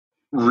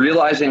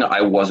realizing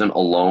I wasn't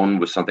alone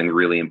was something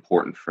really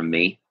important for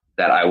me.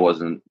 That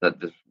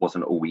this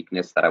wasn't a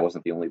weakness, that I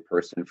wasn't the only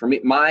person. For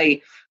me,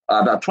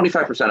 about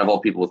 25% of all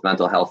people with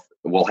mental health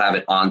will have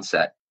it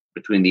onset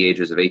between the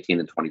ages of 18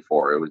 and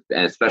 24.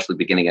 And especially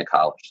beginning at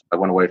college. I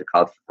went away to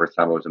college for the first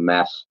time. I was a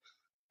mess.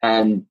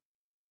 And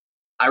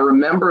I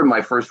remember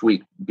my first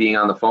week being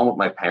on the phone with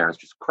my parents,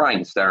 just crying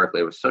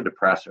hysterically. I was so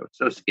depressed. I was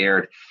so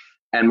scared.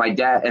 And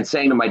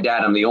saying to my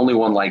dad, I'm the only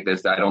one like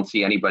this, that I don't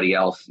see anybody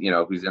else,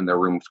 who's in their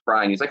rooms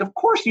crying. He's like, of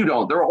course you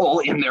don't. They're all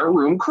in their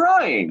room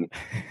crying.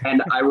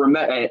 And I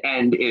remember,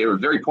 and it was a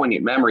very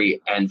poignant memory.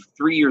 And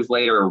 3 years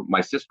later,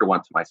 my sister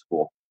went to my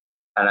school,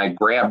 and I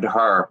grabbed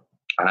her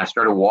and I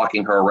started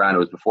walking her around. It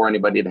was before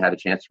anybody had had a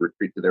chance to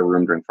retreat to their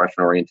room during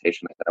freshman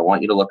orientation. I said, I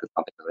want you to look at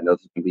something because I know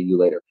this is going to be you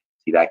later.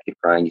 See that kid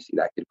crying, you see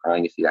that kid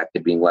crying, you see that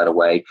kid being led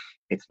away.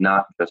 It's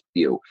not just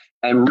you.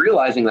 And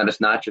realizing that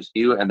it's not just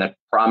you and that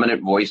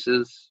prominent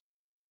voices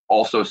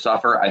also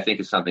suffer, I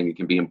think is something that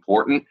can be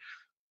important.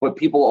 But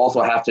people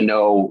also have to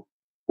know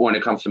when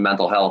it comes to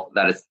mental health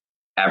that it's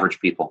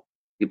average people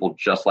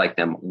just like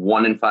them.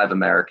 1 in 5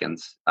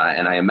 Americans,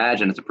 and I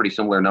imagine it's a pretty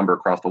similar number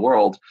across the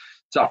world,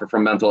 suffer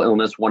from mental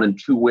illness. 1 in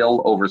 2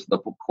 will over the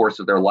course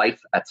of their life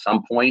at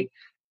some point.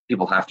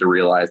 People have to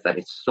realize that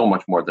it's so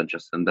much more than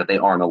just them, that they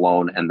aren't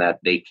alone, and that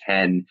they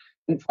can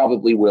and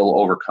probably will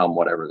overcome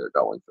whatever they're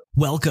going through.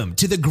 Welcome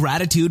to the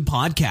Gratitude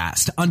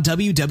Podcast on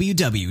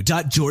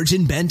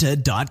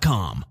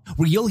www.georgianbenta.com,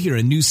 where you'll hear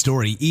a new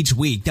story each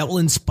week that will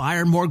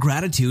inspire more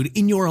gratitude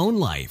in your own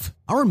life.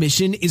 Our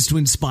mission is to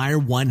inspire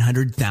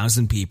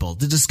 100,000 people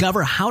to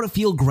discover how to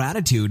feel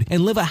gratitude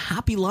and live a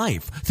happy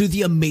life through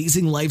the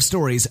amazing life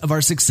stories of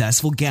our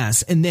successful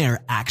guests and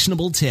their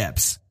actionable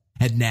tips.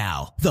 And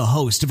now, the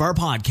host of our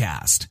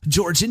podcast,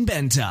 Georgian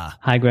Benta.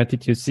 Hi,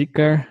 Gratitude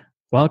Seeker.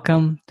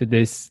 Welcome to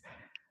this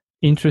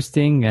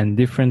interesting and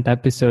different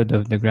episode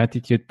of the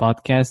Gratitude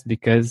Podcast,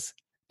 because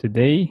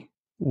today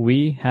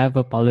we have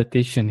a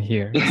politician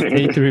here,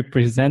 state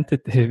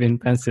representative in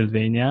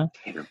Pennsylvania,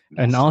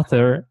 an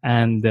author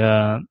and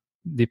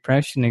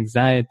depression,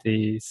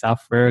 anxiety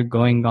sufferer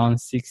going on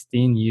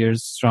 16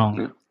 years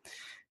strong.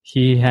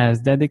 He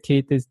has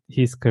dedicated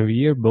his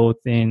career both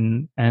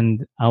in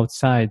and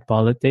outside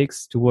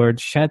politics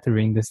towards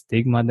shattering the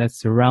stigma that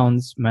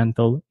surrounds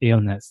mental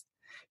illness.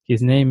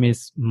 His name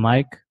is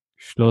Mike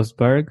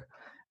Schlossberg.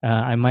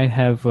 I might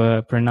have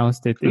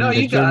pronounced it in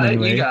the German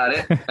way. You got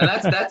it. And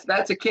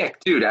that's a kick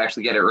too, to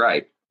actually get it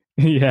right.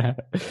 Yeah.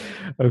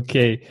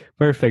 Okay.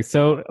 Perfect.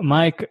 So,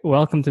 Mike,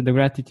 welcome to the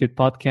Gratitude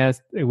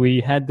Podcast. We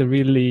had the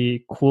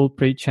really cool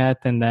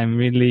pre-chat, and I'm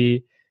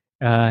really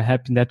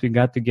happy that we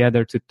got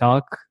together to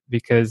talk,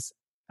 because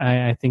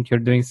I think you're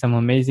doing some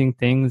amazing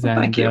things,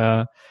 and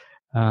the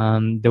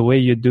way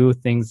you do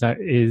things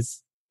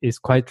is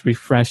quite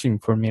refreshing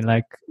for me.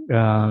 Like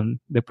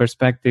the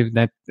perspective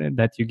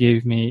that you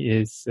gave me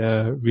is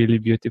really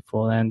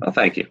beautiful, and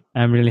thank you.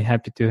 I'm really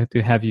happy to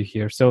have you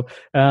here. So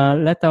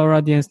let our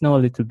audience know a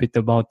little bit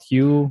about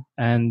you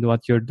and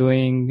what you're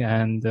doing,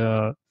 and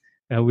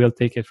we'll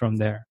take it from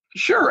there.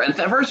 Sure. And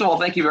first of all,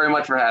 thank you very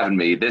much for having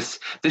me. This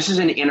is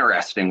an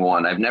interesting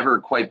one. I've never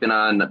quite been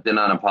on a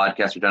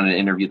podcast or done an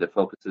interview that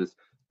focuses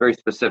very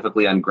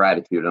specifically on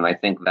gratitude. And I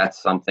think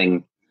that's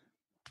something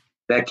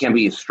that can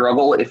be a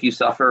struggle if you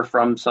suffer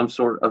from some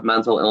sort of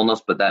mental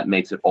illness, but that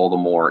makes it all the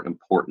more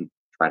important to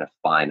try to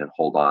find and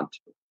hold on to.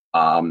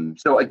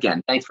 So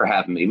again, thanks for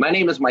having me. My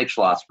name is Mike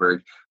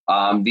Schlossberg.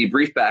 The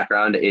brief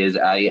background is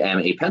I am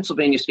a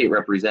Pennsylvania state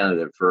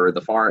representative. For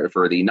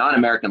the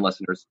non-American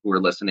listeners who are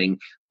listening,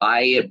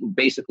 I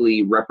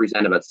basically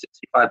represent about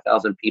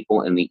 65,000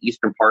 people in the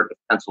eastern part of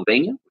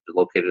Pennsylvania, which is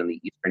located in the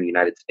eastern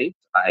United States.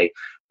 I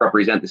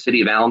represent the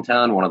city of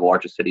Allentown, one of the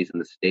largest cities in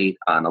the state,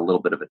 on a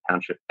little bit of a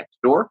township next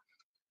door.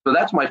 So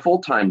that's my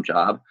full-time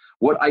job.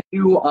 What I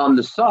do on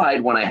the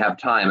side when I have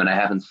time, and I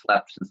haven't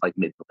slept since like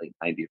mid to late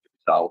 90s or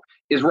so,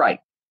 is write.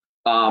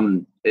 A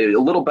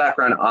little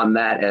background on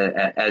that.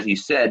 As you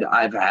said,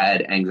 I've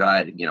had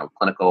anxiety,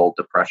 clinical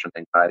depression,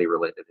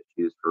 anxiety-related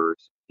issues for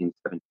 16,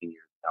 17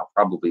 years now,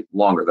 probably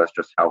longer. That's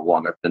just how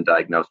long I've been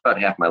diagnosed,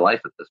 about half my life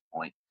at this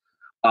point.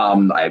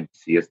 I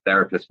see a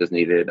therapist as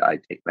needed. I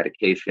take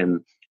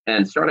medication.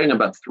 And starting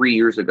about 3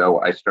 years ago,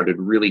 I started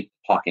really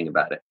talking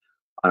about it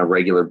on a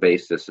regular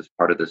basis as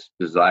part of this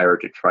desire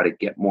to try to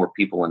get more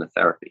people into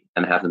therapy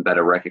and have them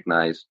better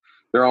recognize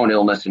their own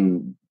illness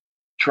and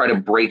try to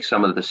break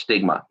some of the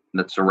stigma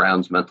that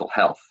surrounds mental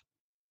health.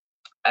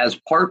 As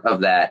part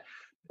of that,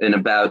 in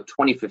about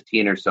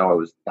 2015 or so, I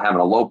was having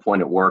a low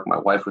point at work. My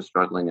wife was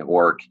struggling at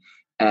work.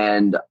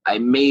 And I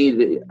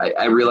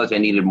realized I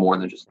needed more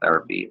than just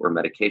therapy or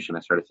medication.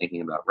 I started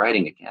thinking about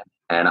writing again.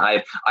 And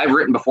I've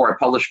written before. I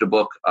published a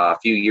book a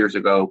few years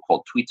ago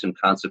called Tweets and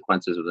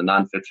Consequences. It was a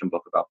nonfiction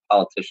book about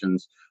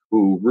politicians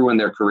who ruin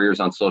their careers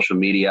on social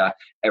media.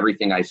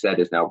 Everything I said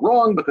is now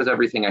wrong because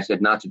everything I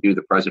said not to do,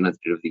 the president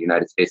of the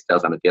United States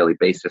does on a daily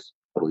basis.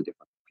 Totally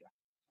different.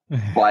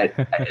 But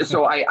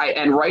so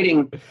and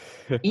writing,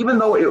 even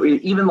though it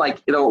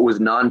was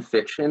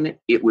nonfiction,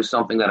 it was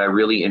something that I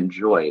really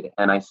enjoyed.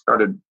 And I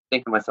started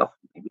thinking to myself,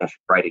 maybe I should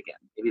write again.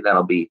 Maybe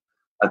that'll be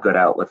a good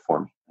outlet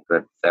for me, a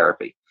good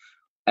therapy.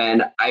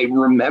 And I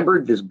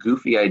remembered this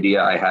goofy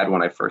idea I had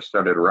when I first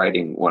started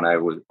writing when I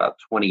was about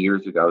 20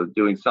 years ago,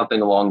 doing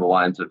something along the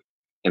lines of,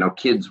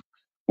 kids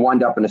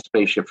wind up in a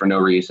spaceship for no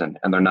reason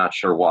and they're not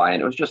sure why.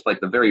 And it was just like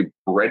the very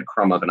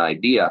breadcrumb of an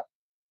idea.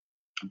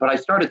 But I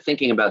started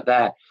thinking about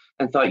that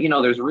and thought,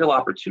 there's a real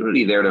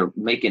opportunity there to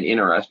make an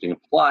interesting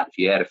plot if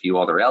you add a few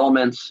other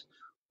elements,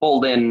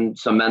 fold in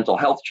some mental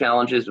health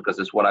challenges, because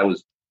it's what I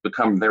was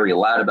become very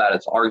loud about.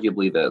 It's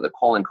arguably the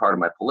calling card of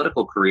my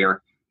political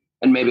career.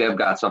 And maybe I've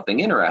got something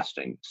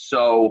interesting.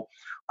 So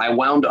I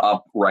wound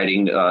up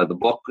writing, the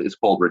book is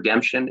called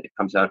Redemption. It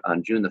comes out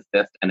on June the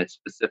 5th, and it's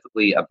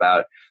specifically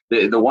about,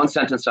 the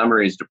one-sentence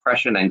summary is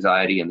depression,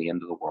 anxiety, and the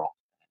end of the world.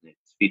 And it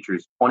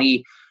features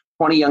 20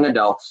 young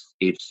adults,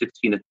 aged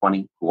 16 to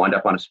 20, who wind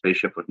up on a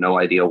spaceship with no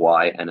idea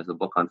why. And as the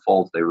book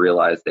unfolds, they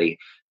realize they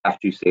have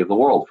to save the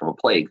world from a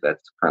plague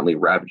that's currently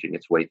ravaging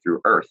its way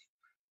through Earth.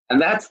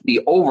 And that's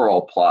the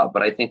overall plot,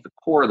 but I think the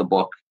core of the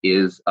book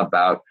is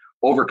about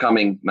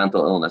overcoming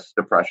mental illness,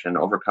 depression,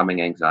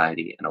 overcoming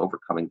anxiety, and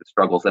overcoming the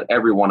struggles that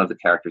every one of the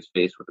characters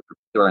face, with a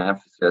particular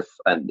emphasis.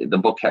 And the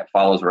book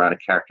follows around a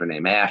character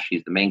named Ash.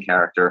 He's the main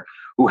character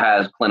who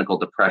has clinical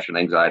depression,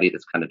 anxiety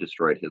that's kind of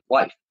destroyed his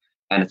life.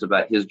 And it's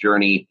about his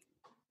journey,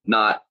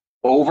 not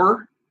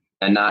over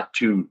and not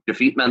to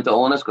defeat mental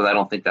illness, because I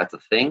don't think that's a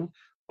thing,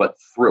 but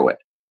through it,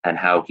 and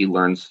how he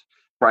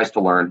tries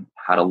to learn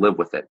how to live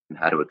with it and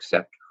how to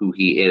accept who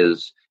he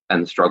is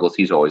and the struggles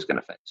he's always going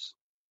to face.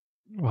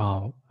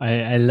 Wow.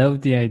 I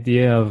love the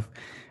idea of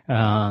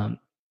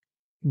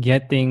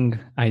getting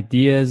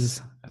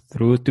ideas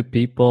through to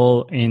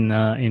people in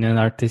an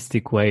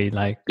artistic way,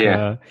 like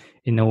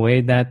in a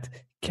way that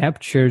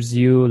captures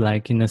you,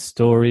 like in a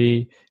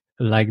story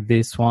like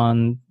this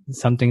one,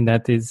 something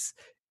that it's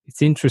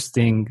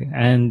interesting.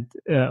 And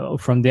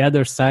from the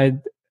other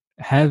side,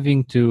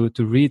 having to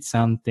read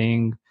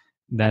something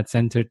that's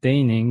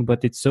entertaining,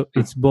 but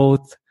it's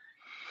both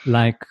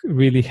like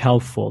really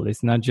helpful.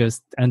 It's not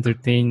just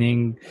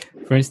entertaining.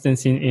 For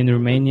instance, in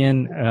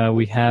Romanian,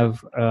 we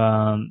have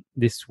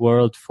this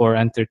word for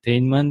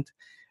entertainment.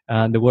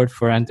 The word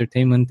for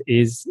entertainment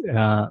is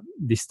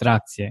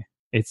distracție.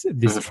 It's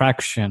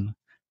distraction.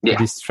 To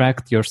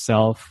distract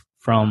yourself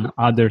from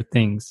other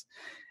things.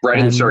 Right,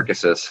 in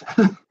circuses.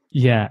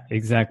 Yeah,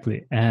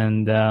 exactly.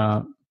 And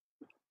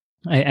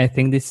I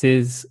think this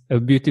is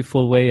a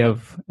beautiful way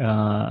of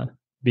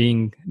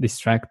being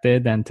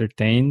distracted,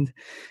 entertained,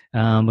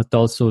 but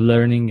also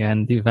learning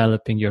and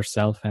developing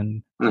yourself.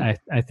 And I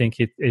think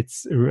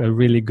it's a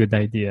really good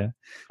idea.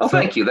 Well,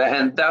 thank you.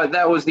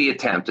 That was the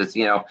attempt. It's,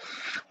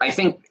 I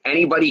think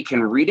anybody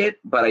can read it,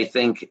 but I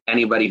think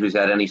anybody who's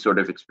had any sort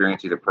of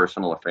experience, either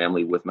personal or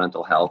family, with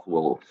mental health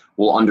will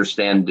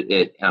understand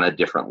it on a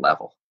different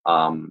level.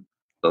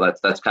 So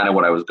that's kind of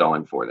what I was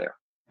going for there.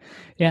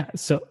 Yeah,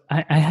 so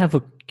I have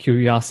a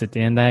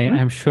curiosity, and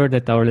I'm sure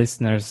that our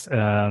listeners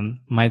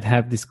might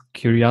have this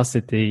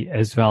curiosity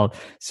as well.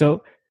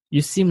 So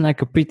you seem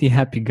like a pretty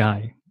happy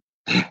guy.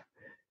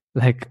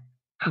 Like,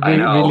 I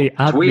know. Really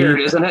upbeat. It's weird,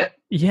 isn't it?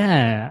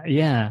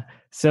 Yeah.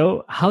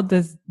 So how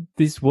does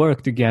this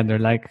work together?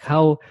 Like,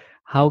 how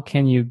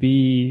can you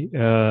be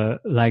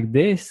like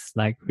this,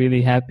 like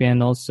really happy,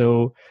 and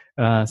also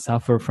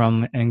suffer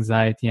from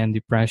anxiety and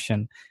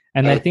depression?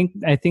 And I think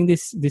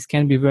this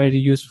can be very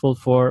useful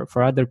for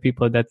other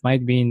people that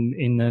might be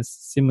in a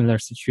similar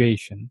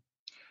situation.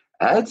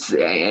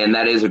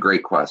 That is a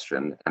great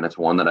question, and it's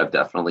one that I've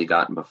definitely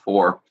gotten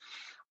before.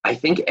 I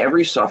think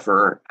every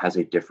sufferer has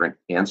a different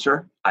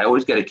answer. I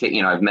always get a kick.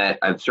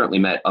 I've certainly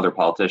met other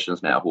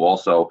politicians now who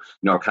also,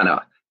 are kind of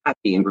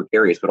happy and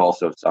gregarious, but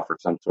also have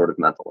suffered some sort of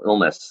mental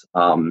illness.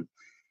 I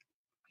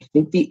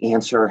think the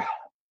answer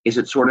is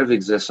it sort of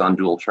exists on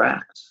dual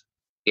tracks.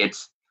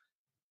 It's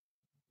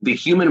the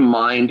human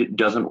mind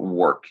doesn't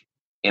work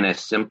in a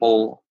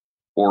simple,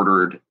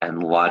 ordered,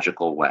 and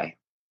logical way.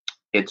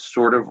 It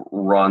sort of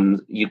runs,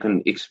 you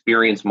can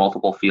experience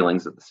multiple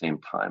feelings at the same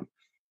time: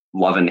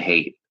 love and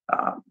hate,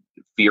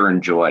 fear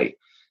and joy.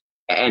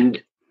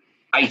 And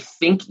I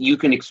think you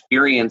can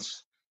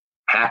experience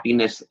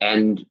happiness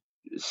and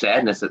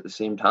sadness at the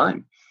same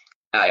time.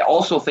 I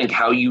also think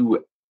how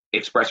you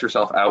express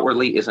yourself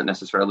outwardly isn't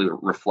necessarily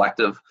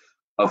reflective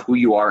of who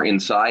you are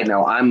inside.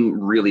 Now, I'm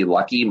really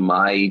lucky.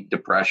 My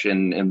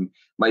depression and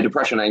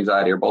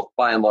anxiety are both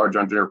by and large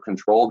under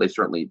control. They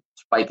certainly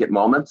spike at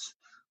moments.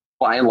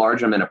 By and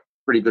large, I'm in a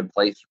pretty good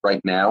place right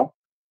now.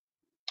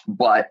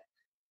 But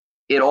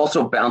it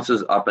also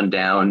bounces up and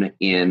down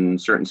in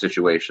certain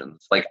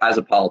situations. Like, as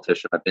a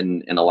politician, I've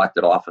been in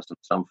elected office in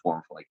some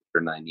form for like 8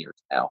 or 9 years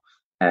now.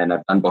 And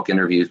I've done book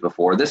interviews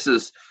before.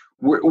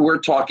 We're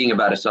talking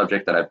about a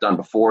subject that I've done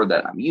before,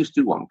 that I'm used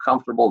to, I'm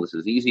comfortable, this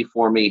is easy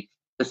for me.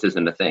 This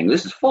isn't a thing.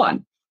 This is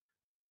fun.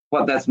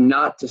 But that's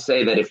not to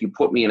say that if you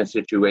put me in a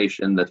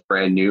situation that's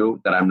brand new,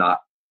 that I'm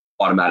not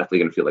automatically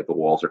going to feel like the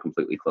walls are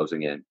completely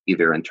closing in,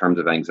 either in terms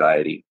of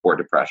anxiety or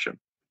depression.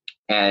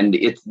 And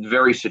it's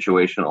very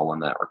situational in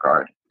that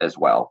regard as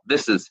well.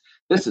 This is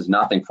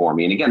nothing for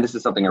me. And again, this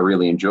is something I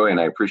really enjoy and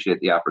I appreciate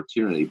the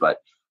opportunity. But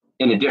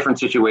in a different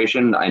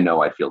situation, I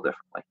know I feel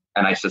differently.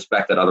 And I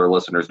suspect that other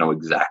listeners know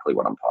exactly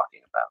what I'm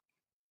talking about.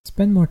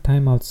 Spend more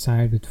time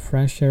outside with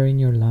fresh air in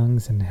your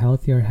lungs and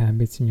healthier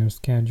habits in your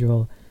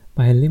schedule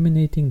by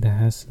eliminating the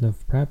hassle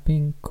of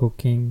prepping,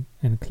 cooking,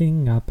 and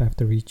cleaning up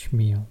after each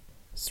meal.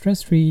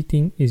 Stress-free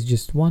eating is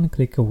just one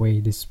click away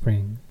this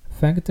spring.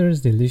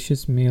 Factor's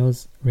delicious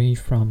meals range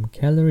from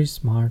Calorie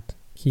Smart,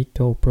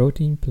 Keto,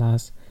 Protein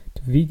Plus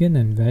to vegan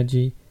and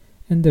veggie,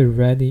 and they're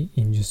ready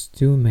in just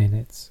 2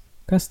 minutes.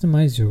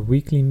 Customize your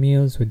weekly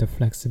meals with the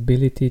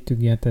flexibility to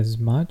get as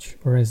much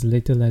or as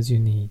little as you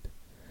need.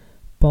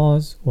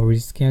 Pause or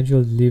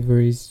reschedule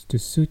deliveries to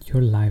suit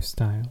your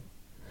lifestyle.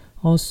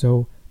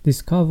 Also,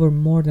 discover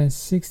more than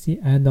 60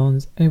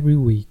 add-ons every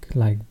week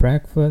like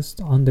breakfast,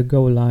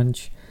 on-the-go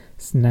lunch,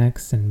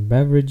 snacks and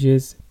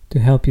beverages to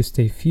help you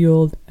stay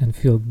fueled and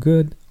feel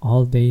good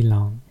all day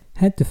long.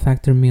 Head to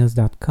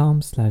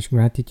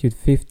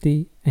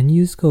factormeals.com/gratitude50 and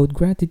use code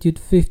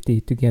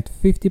gratitude50 to get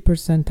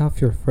 50% off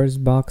your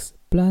first box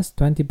plus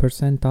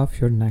 20% off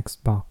your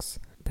next box.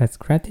 That's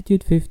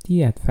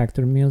gratitude50 at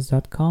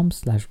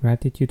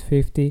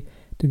factormeals.com/gratitude50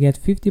 to get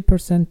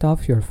 50%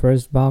 off your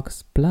first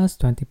box plus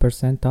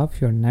 20% off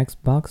your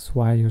next box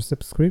while your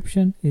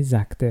subscription is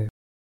active.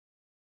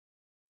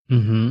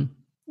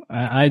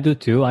 I do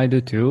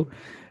too.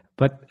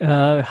 But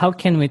how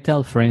can we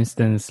tell, for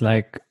instance,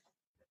 like,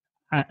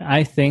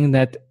 I think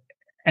that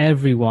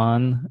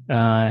everyone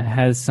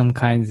has some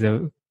kinds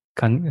of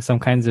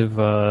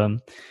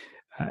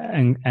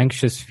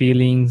anxious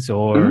feelings,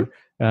 or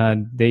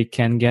they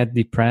can get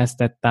depressed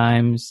at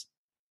times.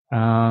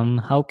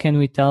 How can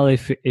we tell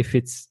if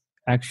it's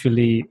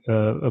actually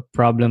a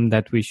problem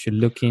that we should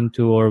look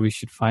into or we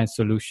should find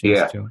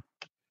solutions to?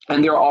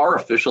 And there are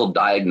official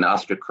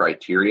diagnostic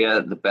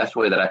criteria. The best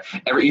way that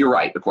you're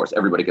right, of course,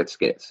 everybody gets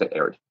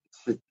scared.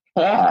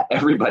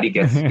 Everybody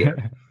gets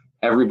scared.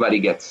 Everybody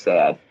gets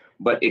sad.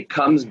 But it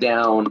comes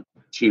down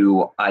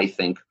to, I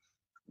think,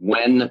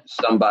 when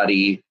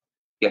somebody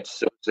gets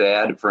so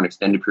sad for an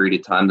extended period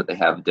of time that they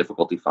have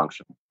difficulty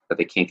functioning, that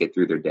they can't get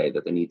through their day,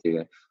 that they need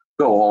to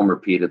go home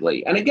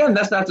repeatedly. And again,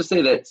 that's not to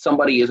say that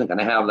somebody isn't going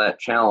to have that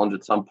challenge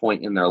at some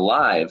point in their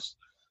lives.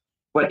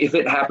 But if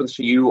it happens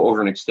to you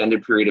over an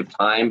extended period of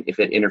time, if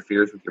it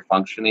interferes with your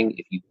functioning,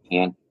 if you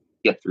can't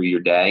get through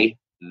your day,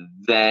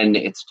 then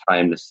it's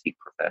time to seek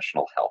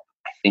professional help.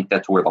 I think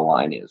that's where the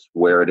line is,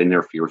 where it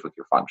interferes with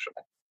your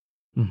functioning.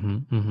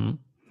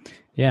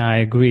 Yeah, I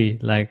agree.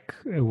 Like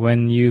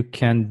when you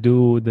can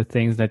do the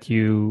things that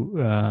you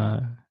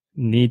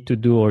need to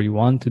do or you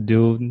want to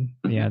do,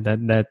 yeah,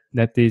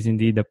 that is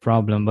indeed a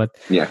problem. But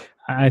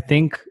I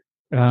think,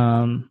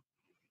 in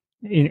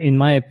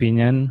my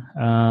opinion,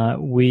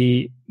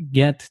 we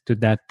get to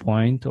that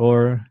point,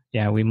 or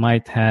we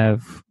might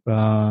have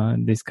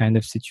this kind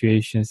of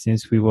situation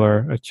since we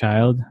were a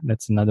child.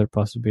 That's another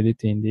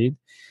possibility indeed.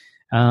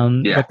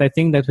 But I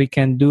think that we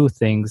can do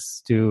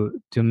things to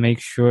make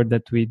sure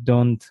that we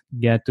don't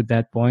get to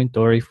that point,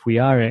 or if we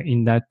are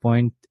in that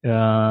point,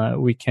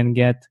 we can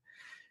get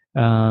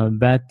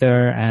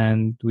better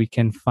and we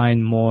can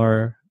find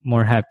more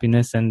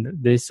happiness. And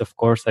this, of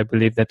course, I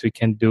believe that we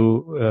can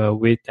do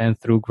with and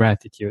through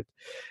gratitude.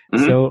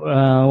 So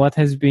what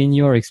has been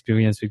your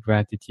experience with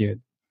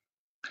gratitude?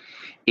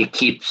 It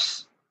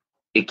keeps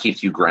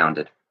you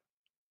grounded.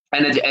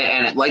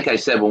 And like I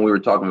said when we were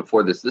talking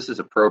before this is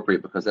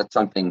appropriate because that's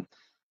something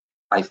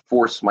I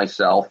force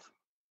myself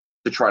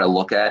to try to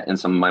look at in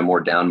some of my more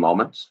down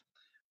moments.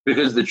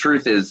 Because the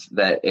truth is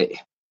that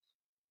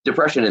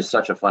depression is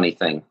such a funny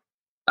thing.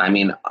 I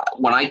mean,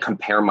 when I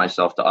compare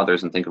myself to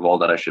others and think of all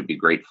that I should be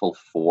grateful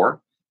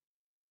for,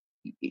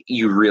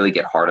 you really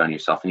get hard on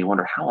yourself and you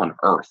wonder, how on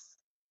earth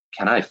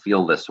can I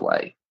feel this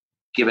way,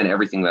 given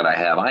everything that I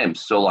have? I am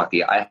so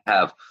lucky. I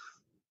have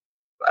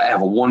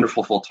a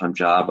wonderful full-time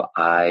job.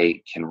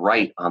 I can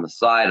write on the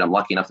side. I'm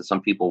lucky enough that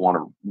some people want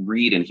to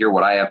read and hear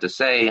what I have to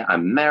say.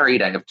 I'm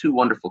married. I have 2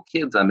 wonderful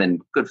kids. I'm in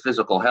good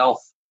physical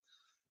health.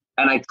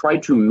 And I try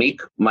to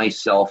make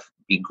myself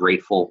be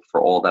grateful for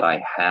all that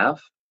I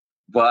have.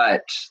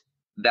 But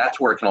that's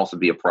where it can also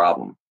be a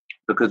problem.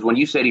 Because when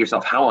you say to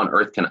yourself, how on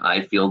earth can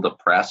I feel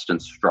depressed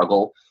and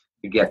struggle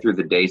to get through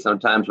the day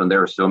sometimes when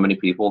there are so many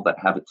people that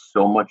have it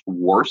so much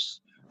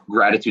worse?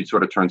 Gratitude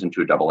sort of turns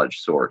into a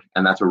double-edged sword.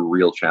 And that's a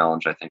real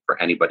challenge, I think,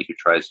 for anybody who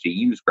tries to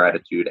use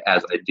gratitude,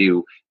 as I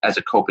do, as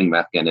a coping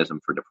mechanism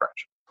for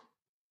depression.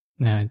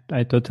 Yeah,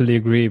 I totally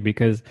agree,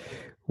 because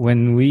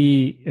when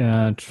we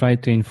try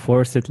to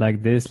enforce it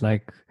like this,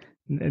 like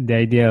the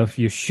idea of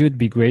you should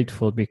be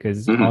grateful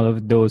because all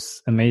of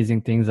those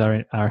amazing things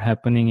are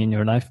happening in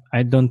your life,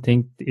 I don't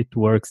think it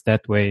works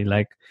that way.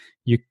 Like,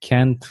 you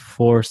can't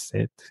force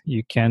it.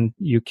 You can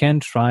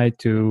try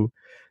to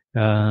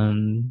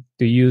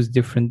use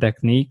different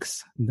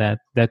techniques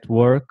that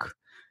work,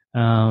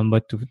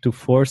 but to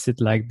force it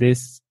like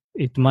this,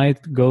 it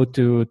might go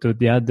to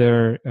the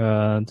other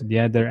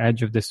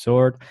edge of the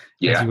sword, as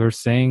Yeah. you were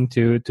saying,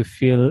 to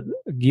feel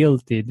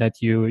guilty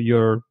that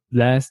you're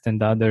blessed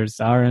and others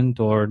aren't,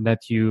 or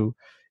that you,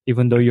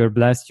 even though you're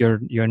blessed,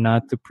 you're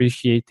not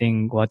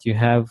appreciating what you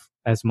have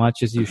as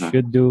much as you Hmm.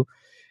 should do.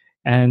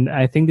 And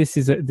I think this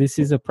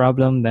is a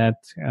problem that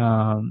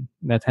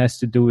has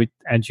to do with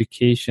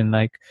education,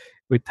 like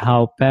with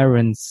how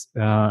parents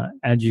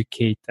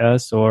educate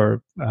us,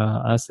 or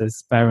us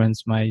as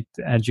parents might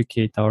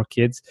educate our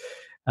kids.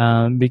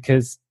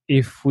 Because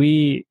if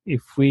we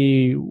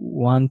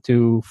want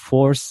to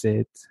force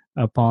it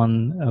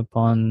upon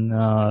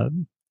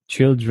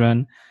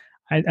children,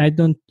 I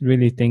don't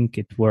really think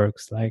it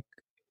works. Like,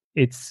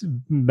 it's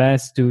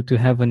best to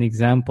have an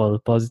example, a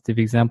positive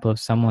example of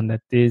someone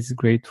that is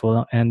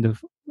grateful, and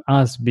of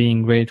us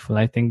being grateful.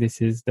 I think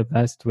this is the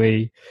best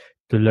way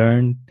to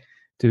learn,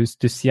 to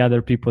see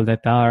other people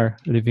that are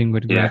living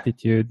with Yeah.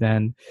 gratitude.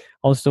 And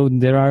also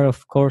there are,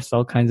 of course,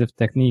 all kinds of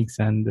techniques.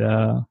 And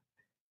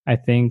I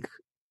think,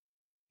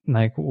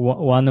 like,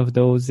 one of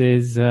those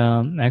is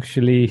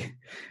actually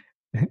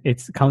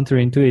it's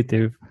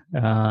counterintuitive,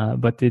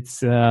 but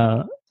it's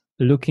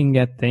looking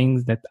at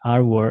things that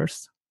are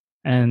worse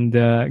and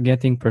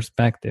getting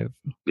perspective.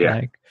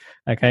 Yeah.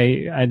 Like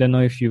I don't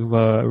know if you've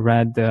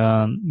read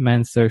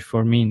Man's Search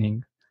for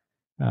Meaning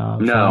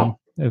from No.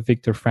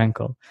 Viktor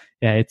Frankl.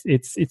 Yeah,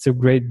 it's a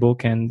great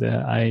book, and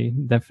I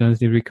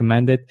definitely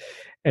recommend it.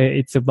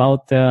 It's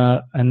about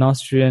an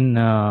Austrian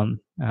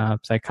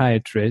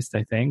psychiatrist,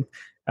 I think,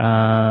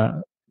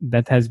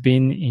 that has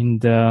been in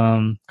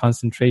the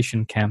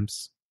concentration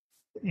camps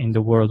in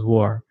the World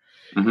War,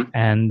 Hmm.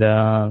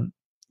 and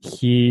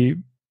he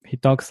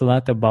talks a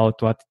lot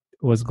about what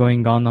was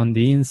going on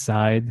the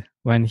inside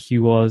when he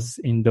was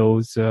in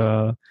those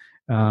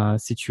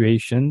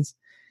situations.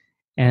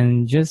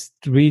 And just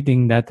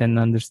reading that and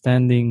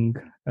understanding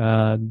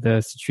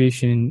the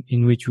situation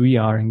in which we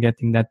are, and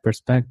getting that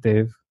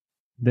perspective,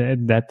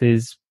 that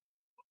is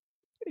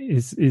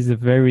a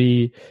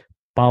very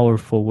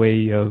powerful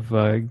way of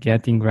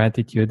getting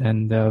gratitude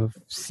and of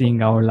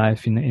seeing our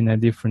life in a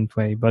different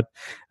way. But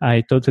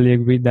I totally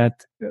agree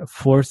that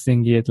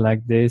forcing it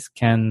like this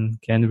can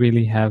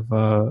really have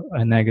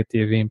a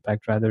negative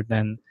impact rather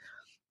than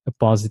a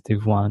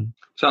positive one.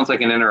 Sounds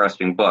like an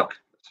interesting book,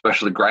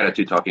 especially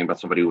gratitude, talking about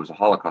somebody who was a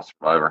Holocaust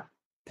survivor.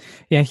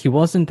 Yeah, he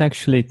wasn't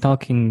actually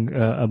talking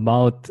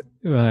about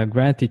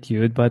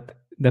gratitude, but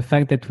the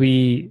fact that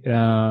we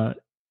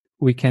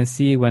can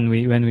see, when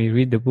we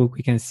read the book,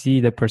 we can see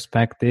the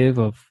perspective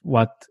of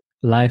what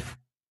life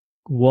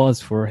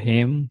was for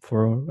him,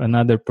 for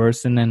another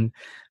person, and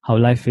how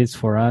life is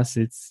for us.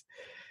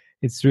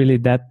 It's really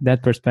that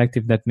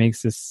perspective that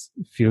makes us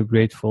feel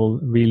grateful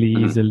really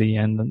Hmm. easily,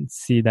 and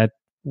see that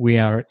we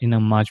are in a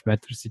much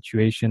better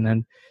situation.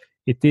 And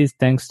it is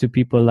thanks to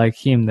people like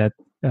him that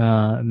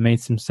made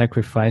some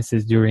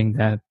sacrifices during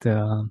that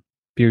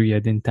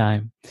period in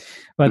time.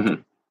 But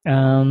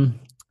Hmm.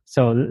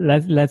 so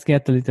let's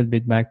get a little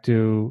bit back to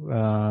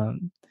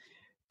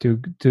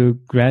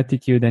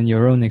gratitude and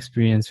your own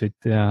experience with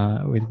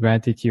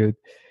gratitude.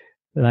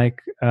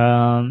 Like,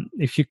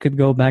 if you could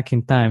go back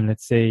in time,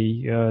 let's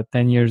say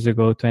 10 years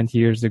ago, 20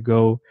 years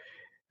ago,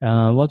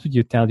 what would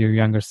you tell your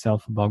younger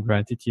self about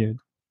gratitude?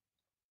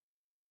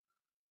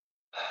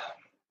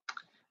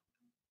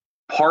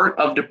 Part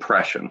of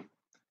depression,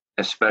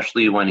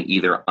 especially when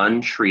either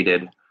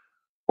untreated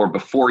or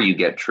before you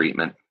get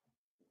treatment,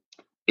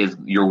 is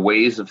your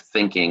ways of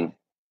thinking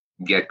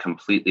get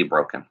completely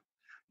broken.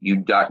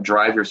 You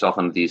drive yourself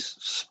into these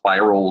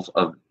spirals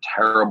of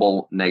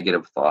terrible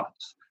negative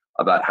thoughts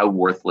about how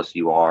worthless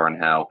you are and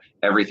how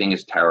everything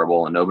is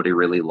terrible and nobody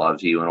really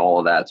loves you and all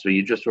of that. So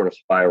you just sort of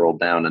spiral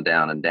down and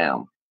down and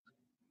down.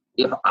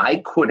 If I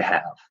could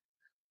have,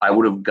 I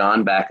would have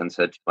gone back and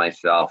said to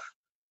myself,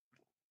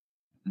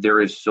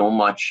 there is so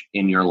much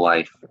in your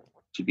life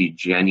to be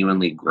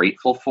genuinely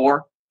grateful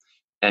for,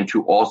 and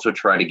to also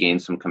try to gain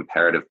some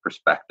comparative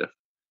perspective.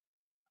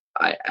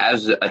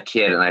 As a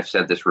kid, and I've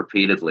said this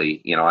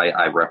repeatedly,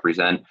 I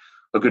represent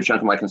a good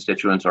chunk of my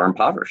constituents are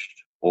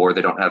impoverished, or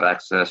they don't have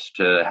access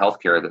to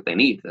healthcare that they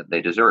need, that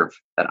they deserve,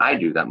 that I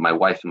do, that my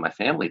wife and my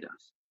family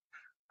does.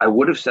 I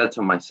would have said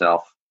to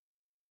myself,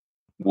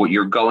 what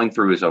you're going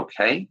through is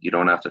okay. You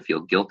don't have to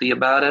feel guilty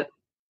about it.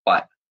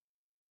 But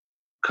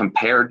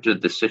compared to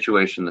the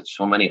situation that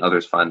so many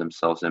others find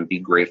themselves in, be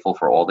grateful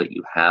for all that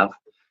you have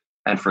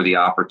and for the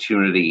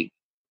opportunity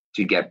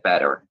to get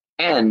better,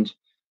 and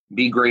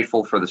be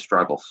grateful for the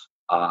struggles.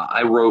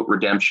 I wrote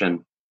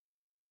Redemption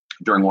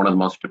during one of the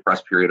most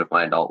depressed period of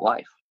my adult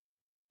life,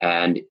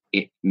 and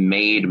it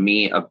made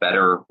me a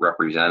better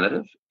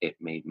representative. It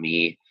made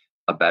me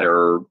a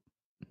better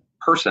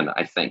person,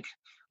 I think.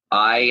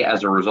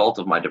 As a result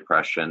of my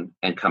depression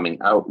and coming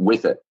out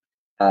with it,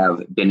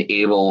 have been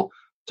able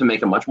to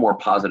make a much more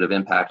positive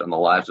impact on the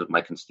lives of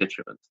my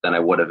constituents than I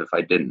would have if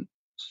I didn't.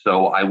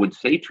 So I would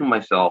say to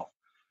myself,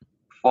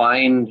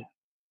 find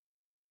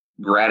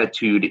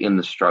gratitude in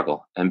the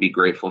struggle and be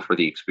grateful for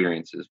the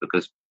experiences,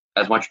 because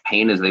as much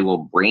pain as they will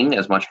bring,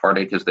 as much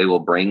heartache as they will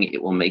bring,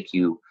 it will make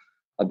you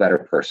a better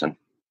person.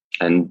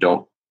 And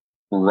don't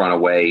run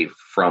away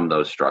from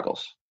those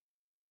struggles.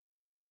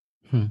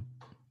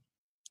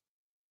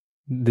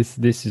 This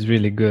is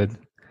really good.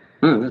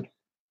 Mm-hmm.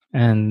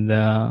 And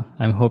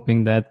I'm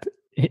hoping that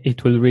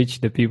it will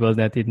reach the people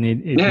that it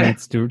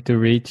needs to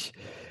reach,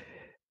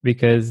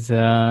 because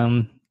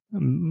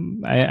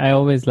I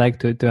always like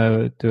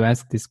to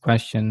ask this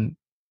question,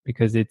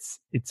 because it's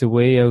a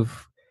way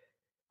of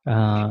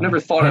Never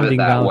thought of it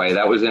that way.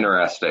 That was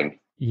interesting.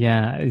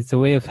 Yeah, it's a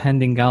way of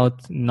handing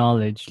out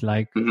knowledge,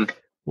 like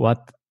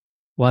what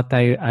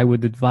I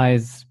would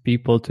advise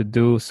people to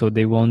do so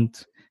they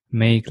won't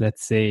make,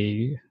 let's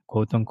say,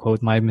 quote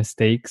unquote, my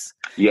mistakes.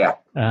 Yeah.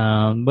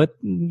 But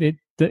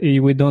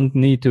we don't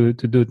need to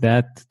do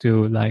that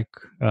to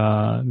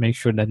make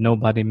sure that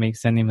nobody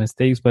makes any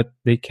mistakes, but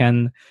they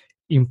can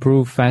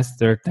improve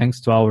faster thanks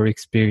to our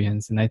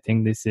experience. And I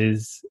think this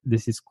is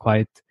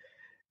quite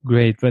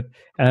great. But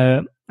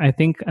I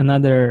think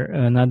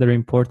another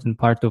important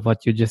part of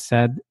what you just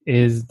said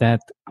is that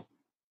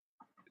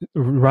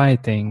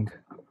writing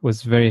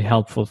was very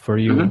helpful for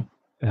you,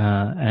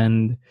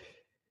 and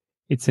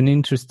it's an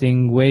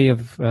interesting way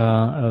of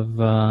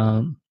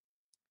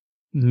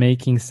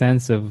making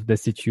sense of the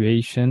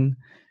situation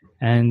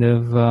and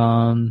of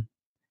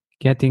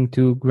getting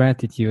to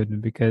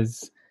gratitude,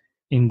 because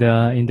in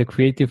the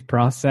creative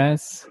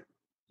process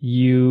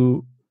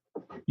you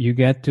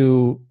get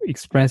to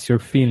express your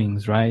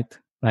feelings, right?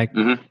 Like,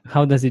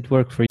 how does it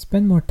work for you?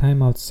 Spend more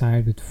time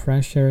outside with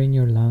fresh air in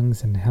your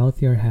lungs and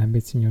healthier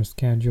habits in your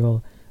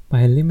schedule by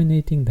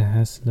eliminating the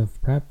hassle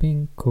of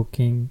prepping,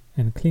 cooking,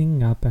 and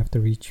cleaning up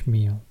after each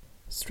meal.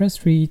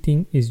 Stress-free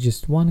eating is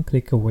just one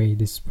click away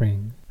this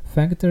spring.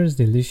 Factor's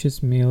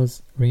delicious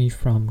meals range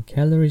from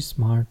Calorie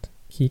Smart,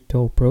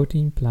 Keto,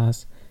 Protein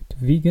Plus to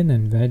vegan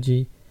and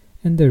veggie,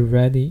 and they're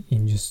ready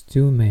in just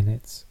 2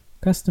 minutes.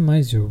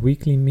 Customize your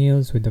weekly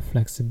meals with the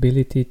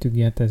flexibility to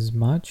get as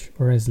much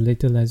or as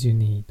little as you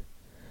need.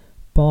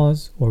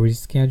 Pause or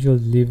reschedule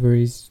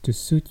deliveries to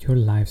suit your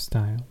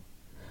lifestyle.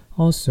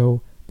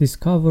 Also,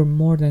 discover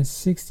more than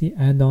 60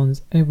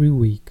 add-ons every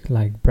week,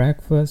 like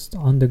breakfast,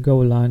 on-the-go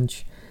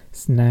lunch,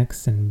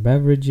 snacks, and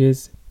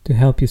beverages to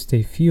help you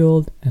stay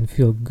fueled and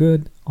feel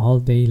good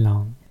all day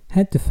long.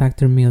 Head to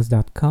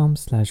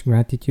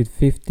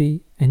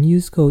factormeals.com/gratitude50 and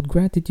use code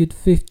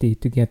gratitude50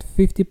 to get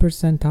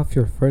 50% off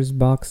your first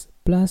box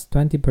plus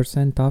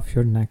 20% off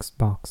your next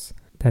box.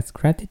 That's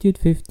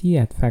gratitude50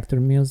 at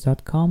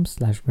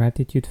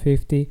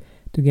factormeals.com/gratitude50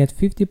 to get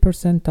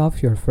 50%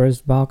 off your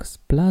first box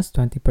plus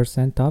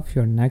 20% off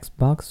your next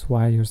box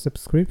while your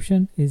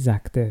subscription is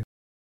active.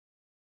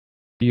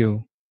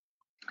 You.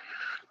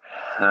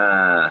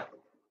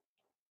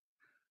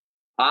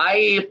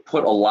 I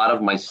put a lot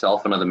of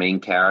myself into the main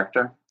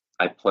character.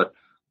 I put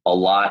a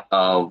lot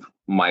of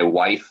my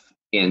wife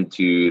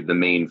into the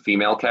main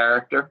female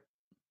character.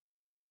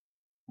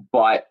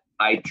 But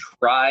I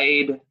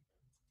tried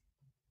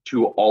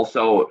to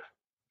also,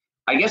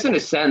 I guess in a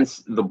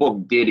sense, the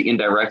book did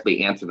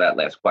indirectly answer that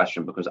last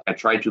question, because I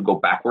tried to go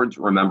backwards,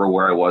 remember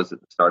where I was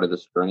at the start of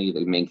this journey.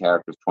 The main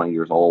character is 20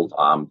 years old.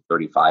 I'm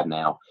 35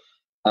 now.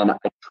 And I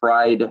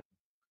tried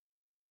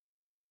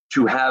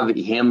to have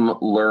him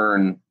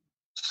learn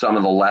some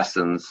of the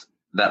lessons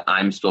that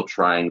I'm still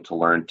trying to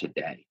learn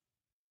today.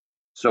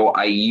 So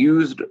I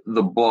used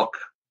the book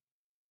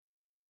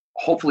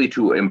hopefully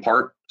to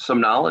impart some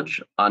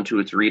knowledge onto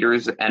its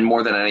readers, and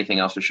more than anything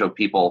else to show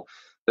people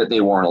that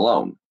they weren't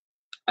alone.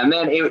 And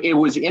then it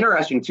was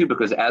interesting too,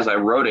 because as I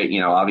wrote it,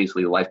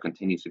 obviously life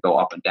continues to go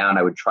up and down.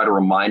 I would try to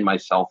remind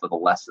myself of the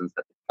lessons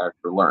that the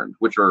character learned,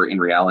 which are in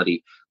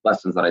reality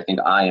lessons that I think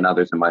I and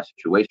others in my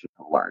situation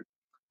have learned.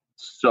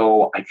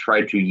 So I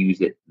tried to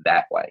use it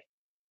that way.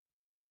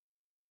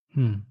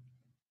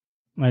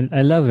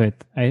 I love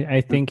it.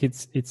 I think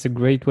it's a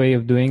great way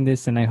of doing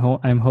this, and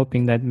I'm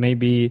hoping that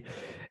maybe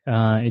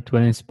it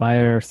will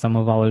inspire some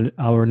of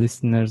our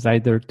listeners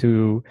either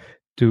to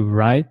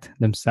write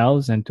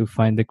themselves and to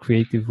find a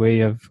creative way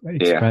of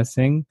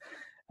expressing,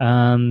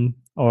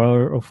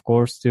 or of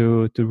course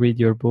to read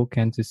your book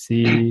and to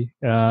see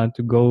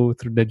to go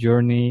through the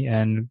journey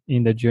and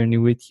in the journey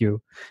with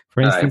you.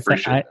 For instance,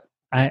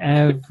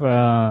 I've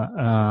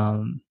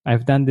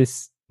done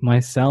this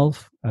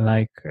myself.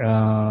 Like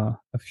a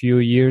few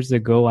years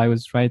ago, I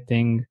was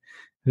writing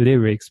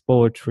lyrics,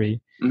 poetry,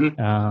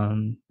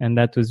 and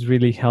that was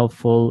really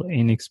helpful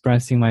in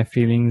expressing my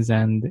feelings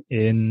and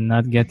in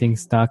not getting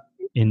stuck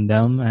in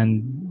them.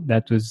 And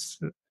that was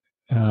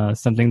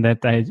something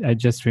that I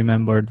just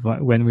remembered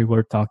when we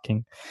were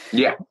talking.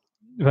 Yeah.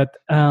 But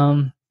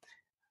I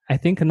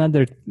think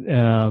another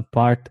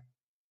part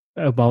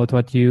about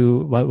what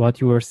you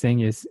were saying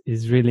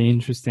is really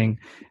interesting.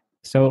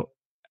 So,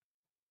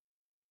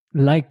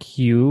 like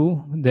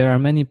you, there are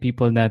many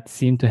people that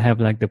seem to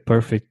have like the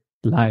perfect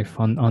life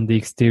on the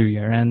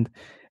exterior, and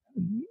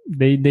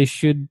they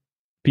should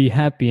be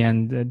happy,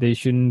 and they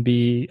shouldn't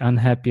be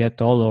unhappy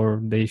at all,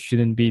 or they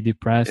shouldn't be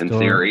depressed. In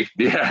theory,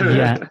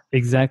 yeah,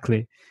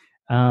 exactly.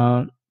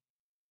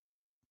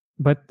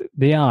 but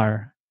they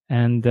are.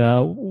 And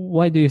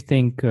why do you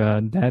think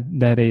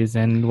that is,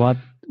 and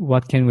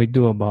what can we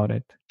do about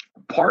it?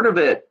 Part of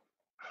it,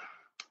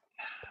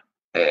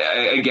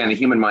 again, the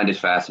human mind is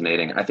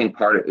fascinating. I think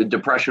part of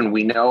depression,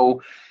 we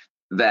know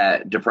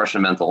that depression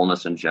and mental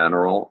illness in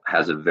general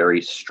has a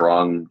very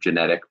strong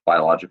genetic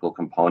biological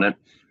component.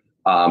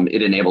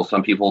 It enables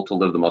some people to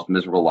live the most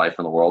miserable life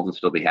in the world and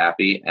still be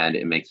happy, and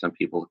it makes some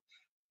people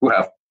who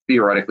have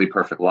theoretically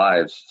perfect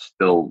lives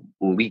still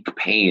leak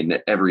pain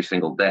every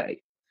single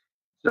day.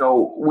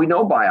 So we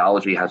know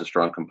biology has a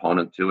strong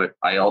component to it.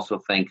 I also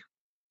think,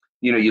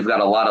 you've got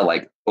a lot of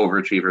like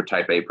overachiever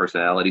type A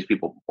personalities,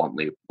 people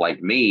bluntly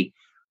like me,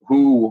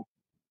 who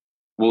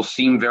will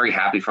seem very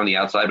happy from the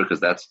outside because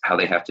that's how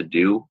they have to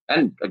do.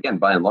 And again,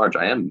 by and large,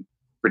 I am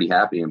pretty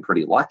happy and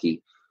pretty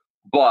lucky,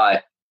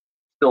 but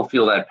still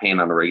feel that pain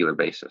on a regular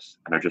basis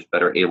and are just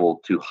better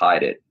able to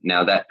hide it.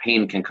 Now, that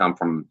pain can come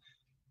from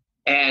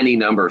any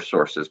number of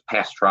sources: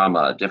 past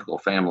trauma,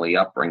 difficult family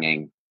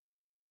upbringing,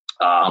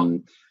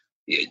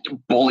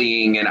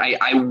 bullying. And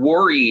I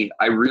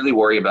really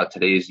worry about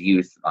today's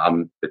youth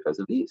because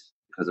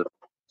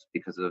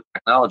of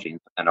technology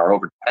and our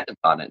overdependence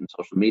on it and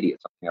social media.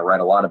 It's something I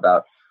write a lot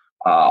about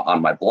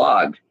on my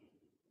blog.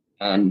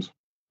 And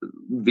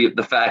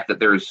the fact that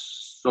there's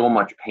so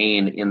much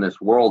pain in this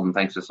world, and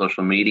thanks to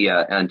social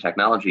media and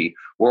technology,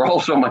 we're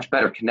all so much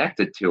better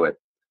connected to it.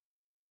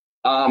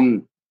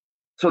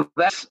 So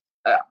that's,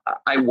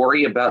 I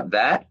worry about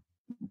that.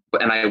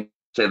 And I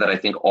say that I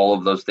think all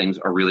of those things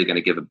are really going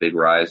to give a big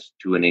rise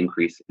to an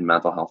increase in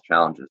mental health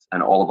challenges.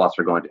 And all of us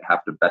are going to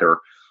have to better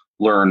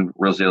learn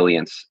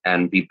resilience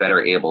and be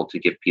better able to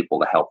give people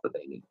the help that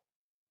they need.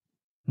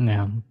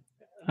 Yeah.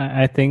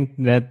 I think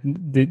that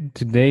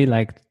today,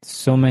 like,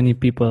 so many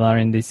people are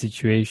in this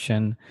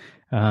situation,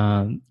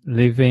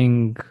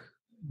 living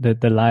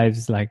the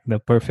lives, like the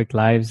perfect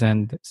lives,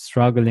 and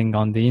struggling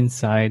on the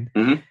inside.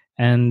 Mm-hmm.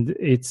 And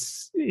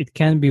it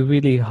can be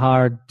really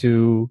hard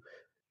to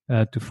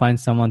find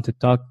someone to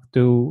talk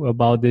to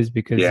about this,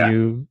 because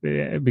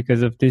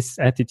because of this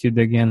attitude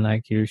again,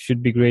 like, you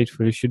should be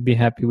grateful, you should be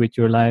happy with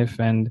your life.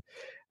 And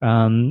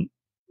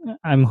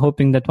I'm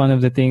hoping that one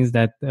of the things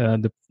that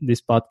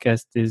this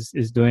podcast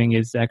is doing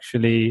is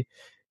actually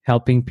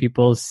helping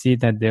people see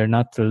that they're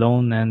not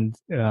alone, and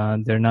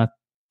they're not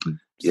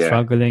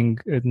struggling,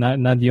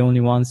 not the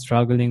only ones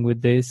struggling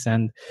with this,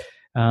 and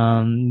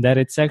that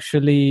it's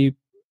actually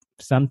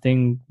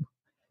something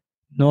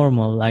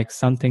normal, like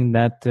something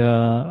that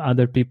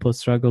other people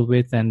struggle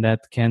with, and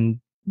that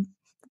can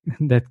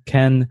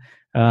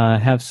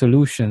have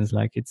solutions.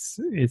 Like, it's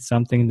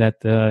something that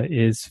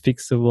is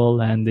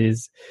fixable, and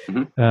is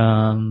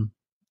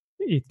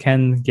it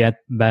can get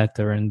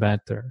better and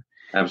better.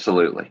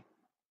 Absolutely.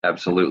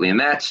 And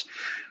that's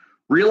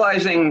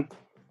realizing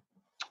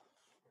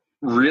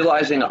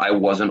I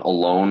wasn't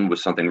alone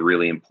was something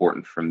really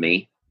important for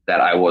me. That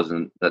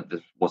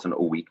this wasn't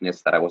a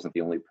weakness, that I wasn't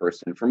the only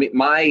person. For me,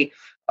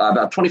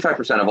 about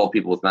 25% of all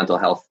people with mental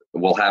health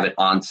will have it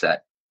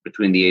onset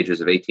between the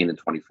ages of 18 and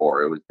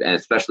 24. And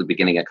especially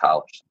beginning at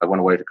college. I went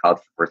away to college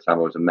for the first time.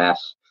 I was a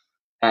mess.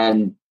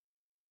 And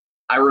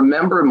I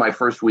remember my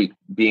first week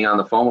being on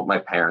the phone with my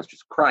parents,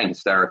 just crying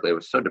hysterically. I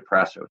was so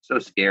depressed. I was so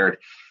scared.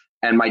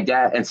 And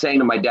saying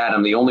to my dad,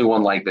 I'm the only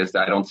one like this,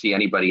 that I don't see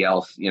anybody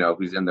else,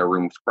 who's in their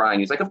rooms crying.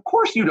 He's like, of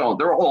course you don't.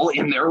 They're all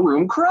in their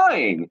room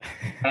crying.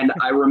 And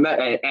I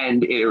remember,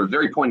 and it was a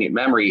very poignant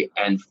memory.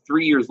 And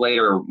 3 years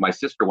later, my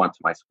sister went to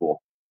my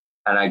school,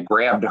 and I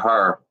grabbed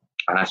her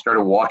and I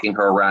started walking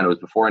her around. It was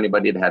before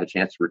anybody had had a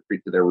chance to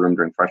retreat to their room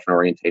during freshman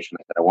orientation.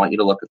 I said, I want you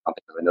to look at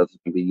something, because I know this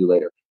can be you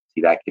later.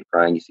 See that kid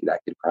crying, you see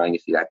that kid crying, you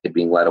see that kid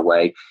being led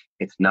away.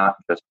 It's not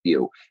just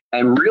you.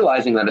 And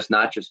realizing that it's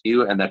not just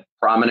you, and that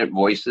prominent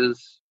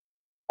voices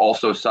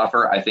also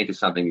suffer, I think is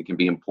something that can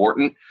be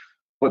important.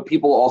 But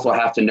people also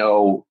have to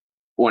know,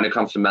 when it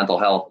comes to mental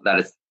health, that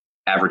it's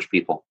average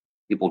people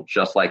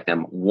just like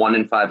them. 1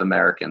 in 5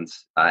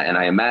 Americans, and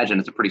I imagine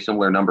it's a pretty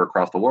similar number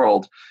across the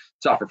world,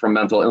 suffer from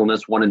mental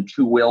illness. 1 in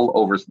 2 will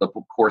over the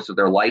course of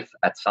their life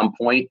at some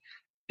point.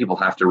 People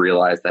have to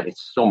realize that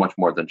it's so much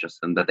more than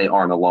just them, that they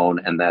aren't alone,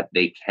 and that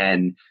they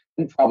can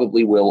and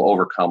probably will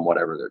overcome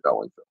whatever they're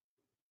going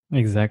through.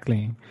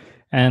 Exactly.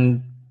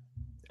 And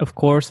of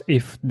course,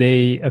 if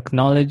they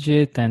acknowledge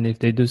it and if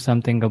they do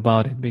something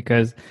about it,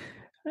 because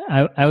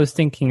I was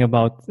thinking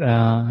about,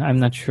 I'm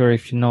not sure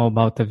if you know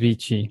about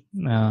Avicii,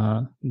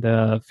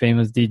 the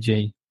famous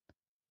DJ.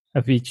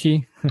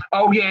 Avicii.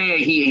 Oh yeah.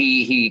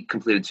 He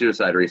completed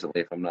suicide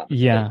recently, if I'm not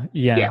mistaken.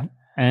 Yeah.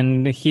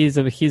 And he's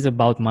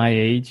about my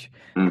age,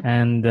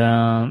 and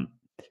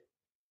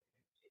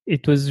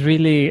it was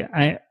really,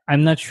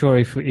 I'm not sure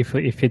if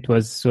it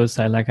was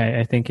suicide. Like,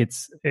 I think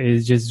it's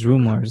just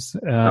rumors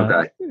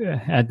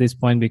at this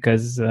point,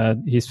 because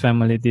his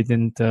family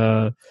didn't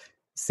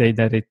say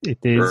that it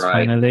is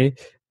finally.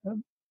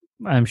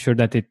 I'm sure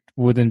that it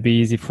wouldn't be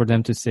easy for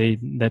them to say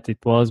that it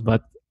was,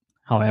 but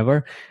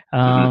however,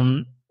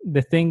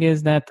 the thing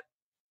is that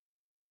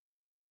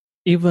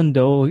even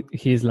though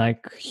he's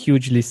like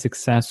hugely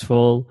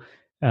successful,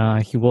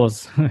 he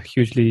was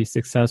hugely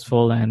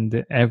successful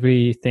and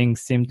everything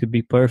seemed to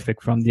be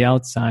perfect from the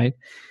outside.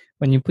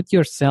 When you put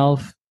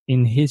yourself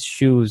in his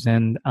shoes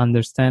and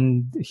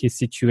understand his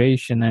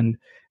situation and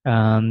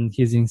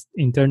his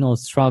internal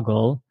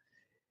struggle,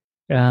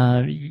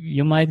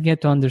 you might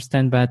get to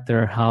understand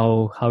better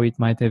how it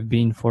might have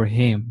been for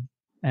him.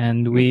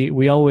 And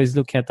we always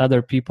look at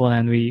other people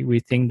and we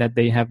think that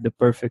they have the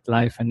perfect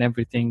life and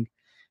everything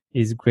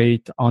is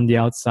great on the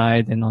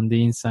outside and on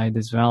the inside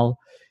as well.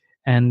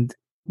 And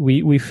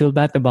we feel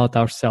bad about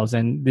ourselves.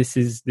 And this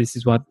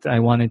is what I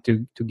wanted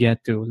to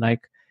get to.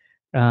 Like,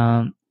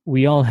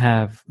 we all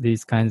have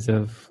these kinds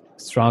of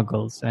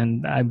struggles,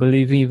 and I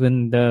believe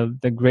even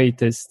the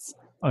greatest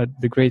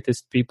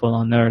people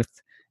on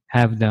earth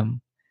have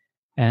them.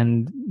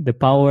 And the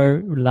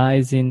power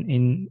lies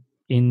in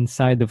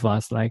inside of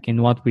us, like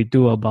in what we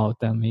do about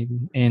them,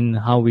 in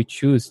how we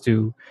choose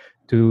to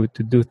do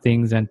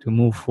things and to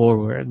move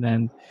forward.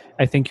 And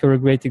I think you're a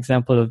great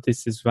example of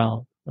this as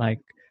well. Like,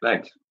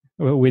 thanks.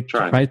 With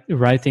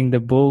writing the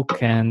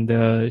book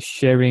and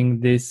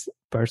sharing this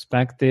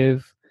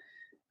perspective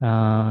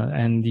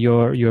and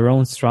your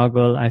own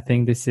struggle, I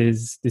think this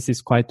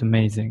is quite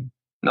amazing.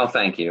 No,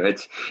 thank you.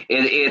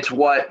 It's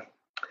what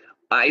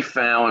I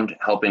found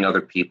helping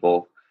other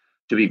people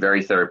to be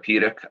very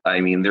therapeutic.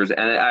 I mean,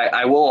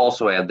 I will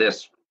also add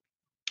this.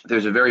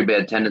 There's a very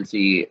bad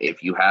tendency,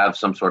 if you have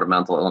some sort of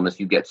mental illness,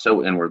 you get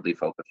so inwardly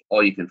focused.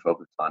 All you can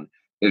focus on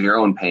is your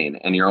own pain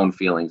and your own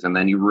feelings, and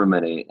then you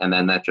ruminate, and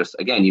then that just,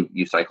 again,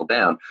 you cycle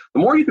down. The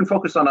more you can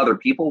focus on other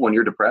people when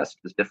you're depressed,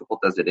 as difficult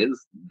as it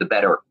is, the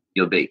better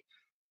you'll be.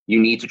 You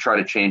need to try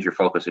to change your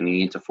focus, and you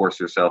need to force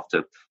yourself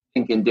to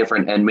think in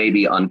different and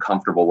maybe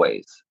uncomfortable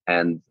ways.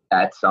 And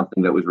that's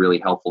something that was really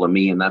helpful to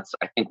me, and that's,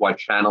 I think, why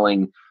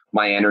channeling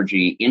my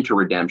energy into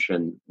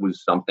redemption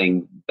was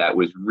something that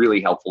was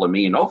really helpful to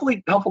me and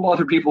hopefully helpful to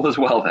other people as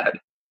well, Ed.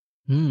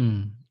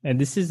 And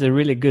this is a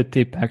really good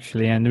tip,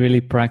 actually, and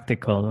really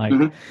practical.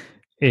 Like,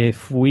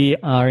 if we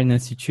are in a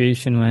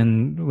situation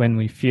when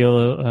we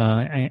feel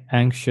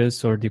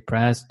anxious or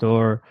depressed,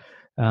 or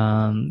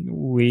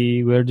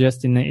we're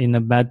just in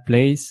a bad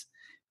place,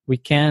 we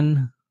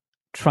can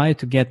try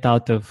to get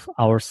out of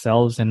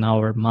ourselves and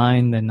our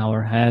mind and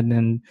our head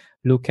and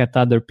look at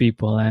other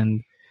people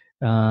and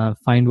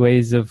find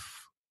ways of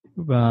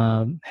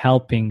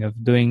helping,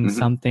 of doing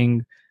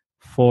something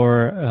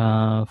for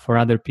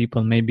other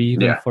people, maybe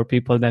even for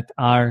people that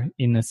are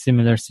in a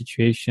similar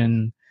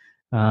situation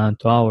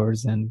to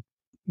ours. And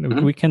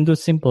we can do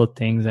simple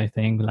things, I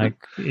think, like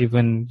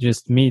even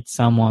just meet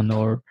someone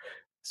or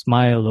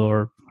smile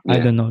or I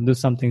don't know, do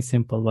something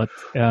simple, but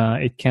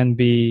it can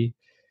be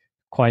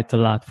quite a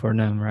lot for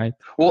them, right?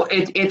 Well,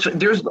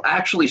 there's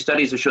actually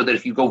studies that show that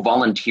if you go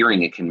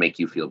volunteering, it can make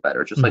you feel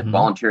better. Just like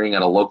volunteering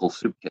at a local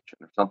soup kitchen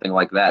or something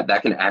like that,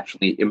 that can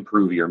actually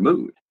improve your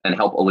mood and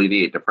help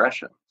alleviate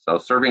depression. So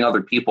serving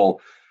other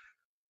people,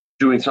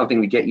 doing something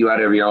to get you out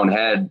of your own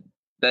head,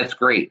 that's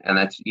great and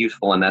that's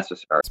useful and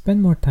necessary.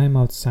 Spend more time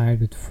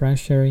outside with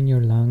fresh air in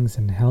your lungs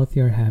and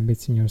healthier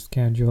habits in your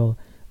schedule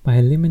by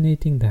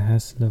eliminating the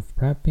hassle of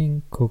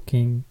prepping,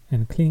 cooking,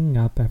 and cleaning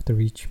up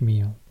after each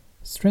meal.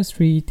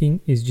 Stress-free eating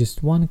is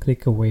just one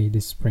click away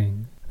this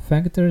spring.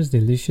 Factor's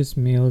delicious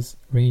meals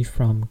range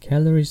from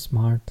Calorie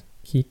Smart,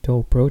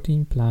 Keto,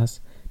 Protein Plus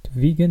to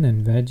vegan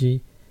and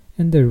veggie,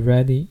 and they're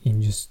ready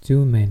in just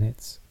 2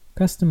 minutes.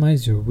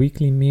 Customize your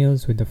weekly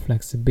meals with the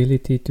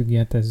flexibility to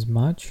get as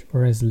much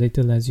or as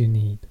little as you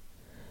need.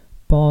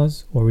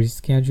 Pause or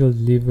reschedule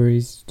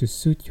deliveries to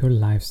suit your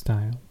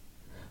lifestyle.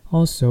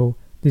 Also,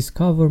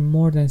 discover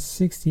more than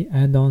 60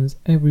 add-ons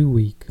every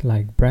week,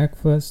 like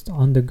breakfast,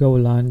 on-the-go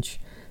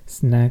lunch,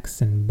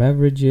 snacks and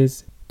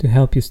beverages to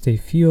help you stay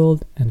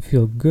fueled and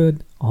feel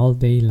good all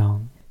day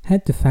long.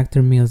 Head to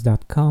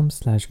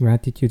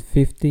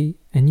factormeals.com/gratitude50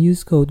 and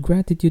use code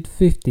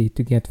gratitude50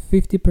 to get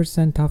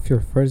 50% off your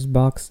first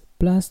box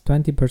plus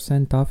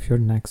 20% off your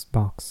next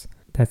box.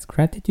 That's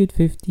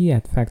gratitude50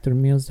 at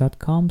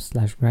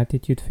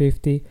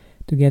factormeals.com/gratitude50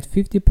 to get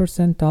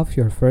 50% off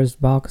your first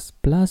box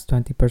plus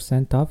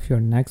 20% off your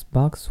next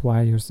box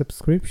while your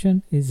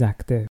subscription is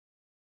active.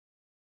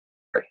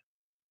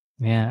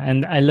 Yeah,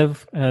 and I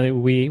love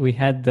we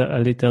had a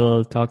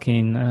little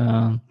talking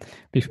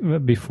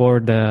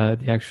before the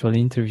actual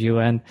interview,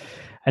 and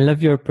I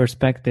love your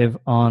perspective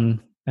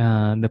on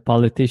the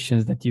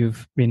politicians that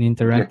you've been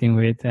interacting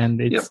with, and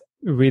it's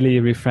really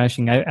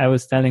refreshing. I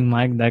was telling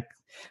Mike that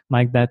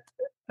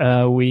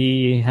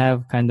we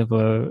have kind of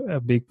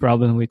a big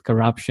problem with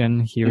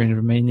corruption here in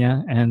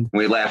Romania, and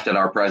we laughed at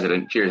our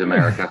president. Cheers,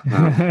 America.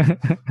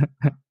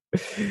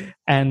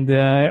 And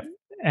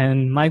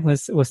Mike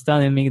was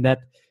telling me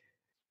that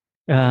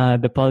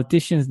the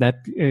politicians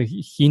that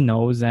he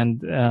knows,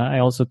 and I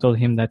also told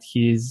him that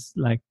he's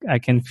like, I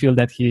can feel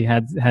that he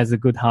has a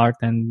good heart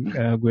and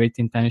great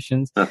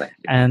intentions. Oh, thank you.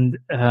 And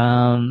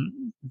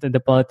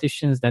the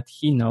politicians that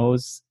he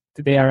knows,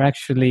 they are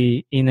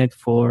actually in it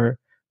for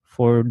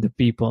the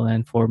people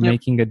and for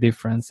making a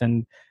difference.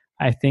 And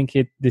I think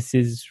this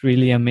is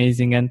really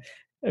amazing. And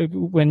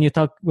when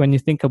you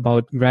think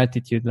about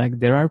gratitude, like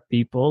there are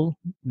people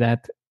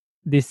that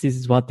this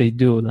is what they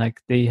do.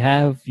 Like they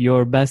have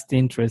your best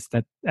interest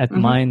at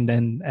mind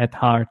and at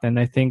heart. And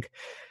I think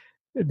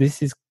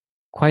this is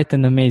quite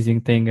an amazing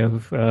thing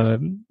of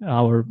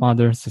our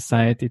modern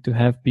society, to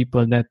have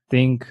people that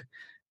think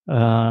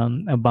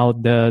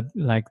about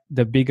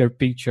the bigger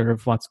picture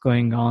of what's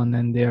going on,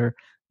 and they're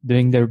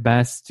doing their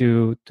best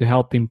to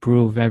help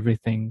improve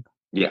everything.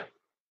 Yeah,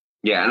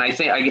 and I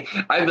think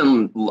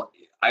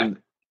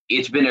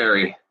it's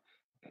been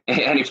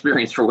an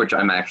experience for which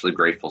I'm actually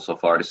grateful so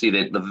far, to see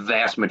that the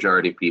vast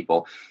majority of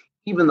people,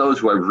 even those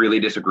who I really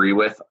disagree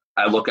with,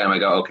 I look at them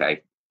and I go,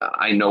 okay,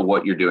 I know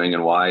what you're doing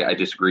and why. I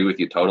disagree with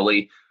you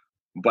totally,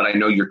 but I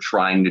know you're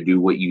trying to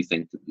do what you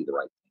think to be the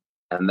right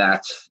thing. And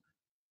that's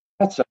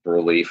such a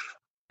relief.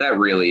 That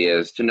really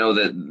is, to know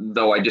that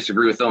though I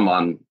disagree with them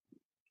on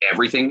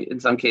everything in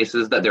some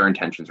cases, that their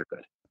intentions are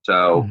good.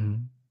 So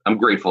I'm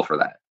grateful for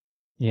that.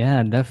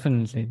 Yeah,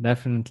 definitely.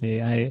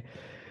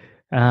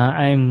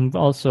 I'm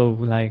also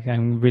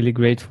I'm really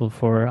grateful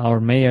for our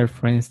mayor,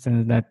 for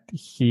instance, that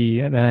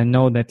I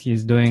know that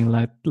he's doing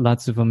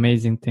lots of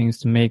amazing things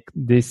to make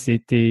this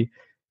city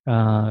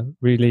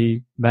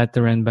really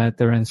better and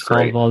better, and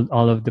solve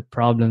all of the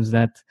problems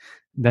that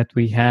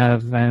we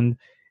have. And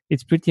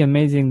it's pretty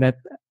amazing that,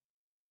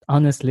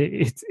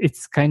 honestly,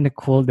 it's kind of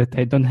cool that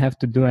I don't have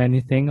to do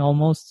anything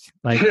almost,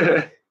 like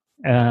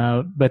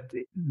but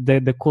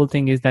the cool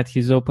thing is that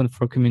he's open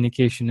for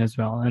communication as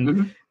well.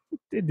 And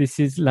this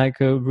is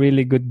like a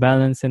really good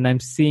balance, and I'm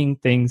seeing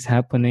things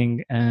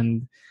happening.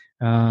 And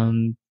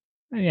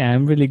yeah,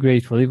 I'm really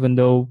grateful, even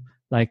though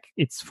like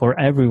it's for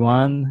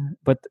everyone.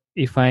 But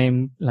if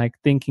I'm like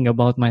thinking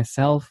about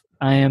myself,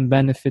 I am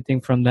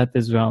benefiting from that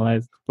as well,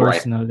 as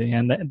personally.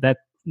 And that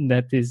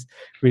is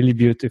really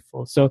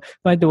beautiful. So,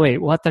 by the way,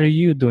 what are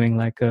you doing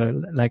like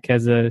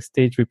as a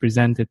state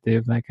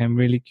representative? Like, I'm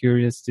really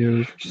curious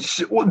to.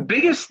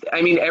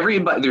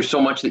 Everybody, there's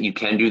so much that you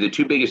can do. The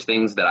two biggest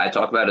things that I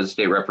talk about as a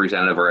state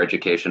representative are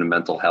education and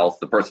mental health.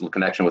 The personal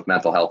connection with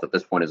mental health at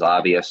this point is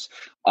obvious.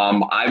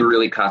 I've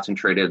really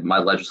concentrated my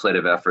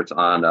legislative efforts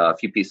on a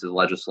few pieces of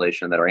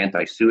legislation that are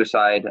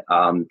anti-suicide,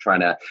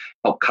 trying to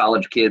help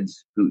college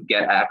kids who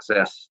get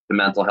access to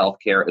mental health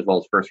care, as well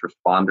as first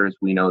responders.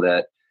 We know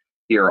that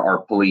here, our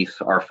police,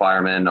 our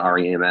firemen, our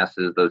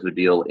EMSs, those who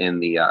deal in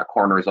the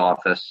coroner's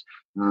office,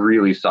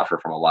 really suffer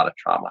from a lot of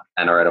trauma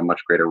and are at a much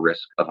greater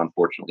risk of,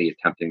 unfortunately,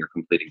 attempting or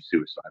completing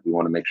suicide. We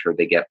want to make sure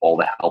they get all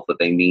the help that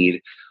they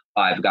need.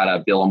 I've got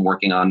a bill I'm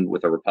working on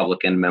with a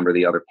Republican member of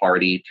the other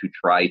party to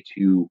try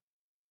to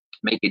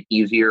make it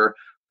easier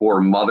for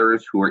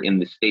mothers who are in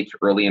the state's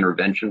early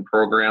intervention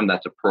program.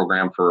 That's a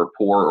program for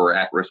poor or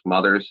at-risk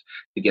mothers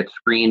to get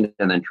screened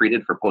and then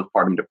treated for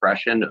postpartum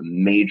depression, a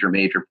major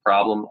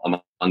problem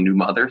among new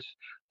mothers.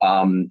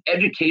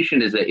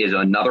 Education is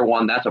another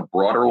one. That's a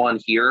broader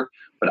one here,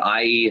 but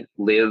I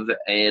live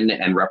in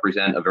and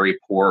represent a very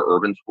poor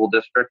urban school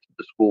district.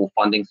 The school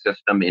funding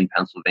system in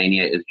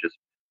Pennsylvania is just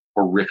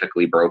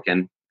horrifically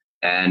broken.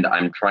 And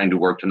I'm trying to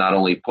work to not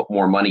only put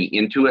more money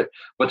into it,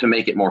 but to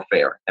make it more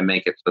fair and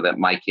make it so that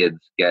my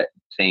kids get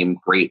same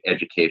great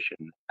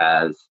education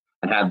and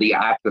have the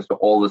access to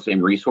all the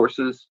same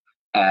resources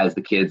as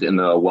the kids in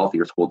the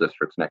wealthier school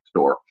districts next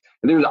door.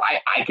 And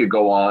I could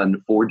go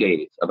on for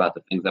days about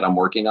the things that I'm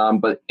working on,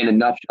 but in a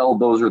nutshell,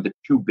 those are the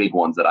two big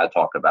ones that I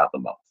talk about the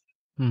most.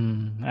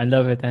 I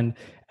love it. And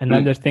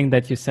another thing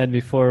that you said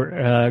before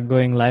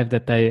going live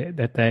that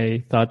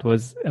I thought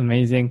was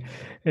amazing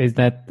is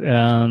that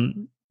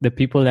the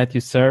people that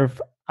you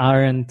serve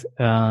aren't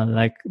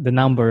like the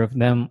number of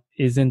them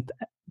isn't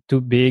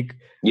too big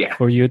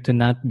for you to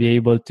not be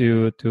able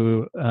to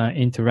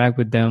interact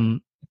with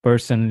them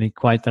personally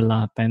quite a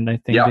lot. And I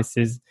think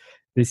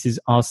this is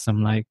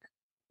awesome. Like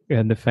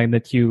the fact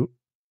that you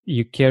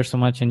care so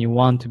much and you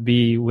want to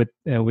be with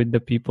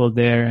the people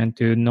there and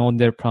to know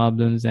their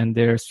problems and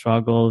their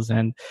struggles.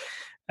 And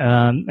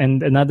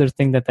another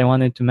thing that I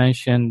wanted to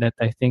mention that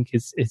I think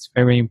is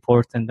very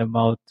important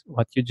about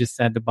what you just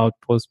said about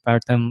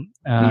postpartum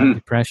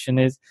depression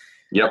is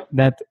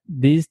that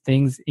these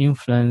things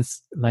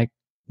influence like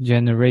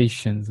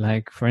generations.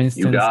 Like, for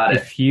instance,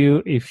 if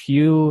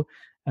you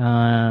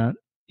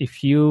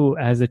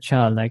as a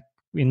child, like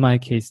in my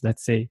case,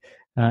 let's say,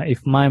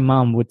 if my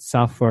mom would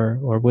suffer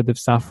or would have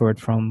suffered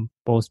from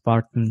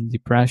postpartum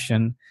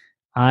depression,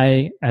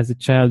 I, as a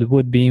child,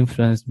 would be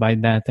influenced by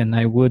that, and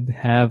I would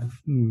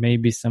have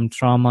maybe some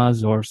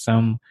traumas or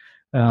some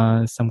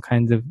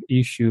kinds of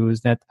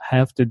issues that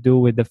have to do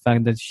with the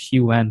fact that she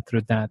went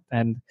through that.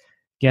 And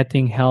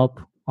getting help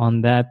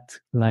on that,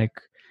 like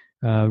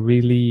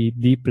really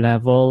deep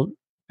level,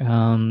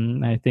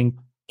 I think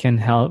can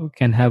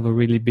have a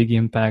really big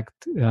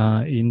impact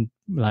in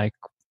like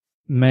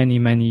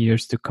many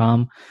years to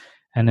come.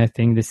 And I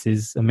think this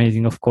is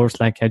amazing. Of course,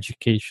 like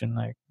education,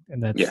 like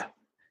that's.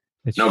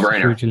 It's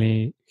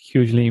no-brainer.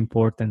 hugely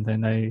important,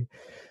 and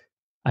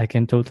I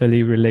can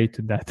totally relate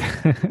to that.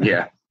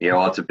 Yeah.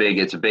 Well, it's a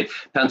big,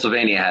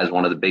 Pennsylvania has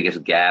one of the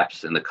biggest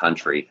gaps in the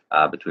country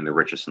between the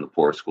richest and the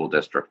poorest school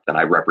district. And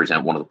I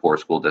represent one of the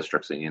poorest school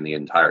districts in the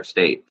entire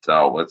state.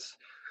 So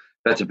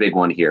that's a big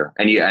one here.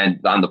 And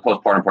on the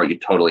postpartum part, you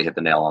totally hit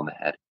the nail on the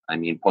head. I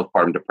mean,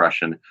 postpartum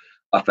depression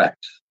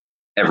affects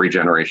every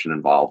generation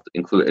involved,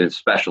 including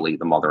especially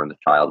the mother and the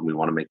child. We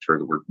want to make sure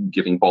that we're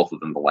giving both of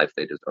them the life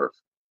they deserve.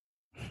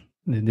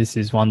 This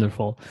is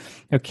wonderful.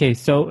 Okay,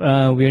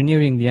 so we're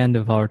nearing the end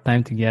of our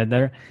time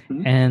together,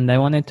 and I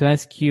wanted to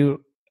ask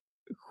you,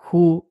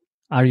 who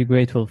are you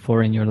grateful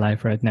for in your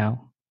life right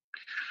now?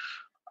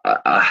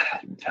 A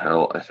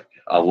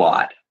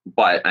lot.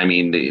 But I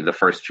mean, the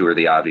first two are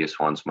the obvious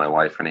ones. My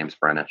wife, her name's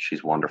Brenna.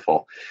 She's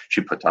wonderful. She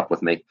puts up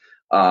with me,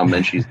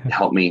 and she's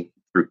helped me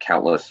through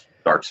countless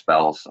dark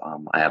spells.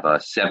 I have a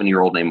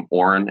 7-year-old named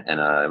Oren and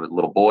a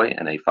little boy,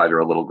 and a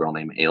 5-year-old little girl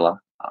named Ayla.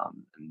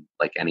 And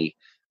like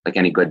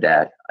any good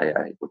dad,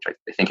 which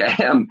I think I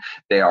am,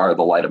 they are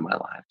the light of my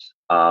lives.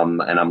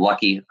 And I'm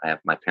lucky. I have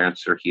my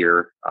parents are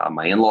here.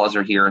 My in-laws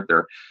are here.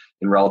 They're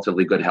in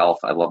relatively good health.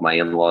 I love my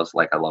in-laws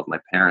like I love my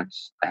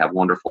parents. I have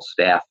wonderful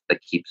staff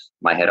that keeps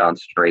my head on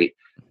straight.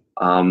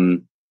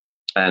 And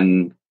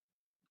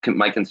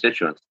my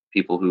constituents,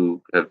 people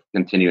who have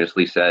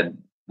continuously said,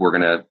 we're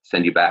going to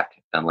send you back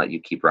and let you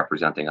keep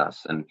representing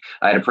us. And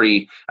I had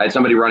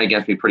somebody run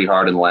against me pretty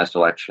hard in the last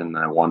election, and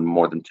I won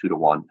more than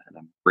 2-1. And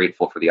I'm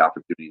grateful for the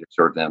opportunity to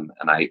serve them.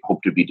 And I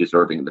hope to be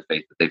deserving of the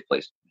faith that they've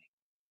placed in me.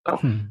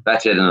 So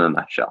that's it in a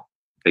nutshell.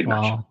 Big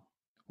nutshell.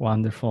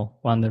 Wonderful.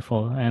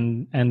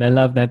 And I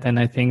love that. And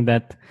I think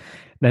that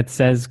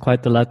says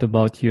quite a lot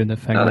about you, the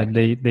fact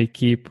that they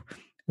keep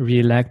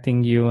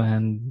re-electing you,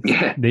 and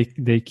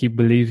they keep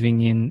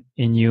believing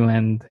in you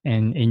and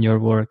in your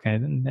work.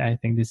 I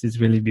think this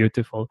is really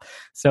beautiful.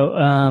 So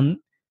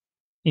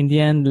in the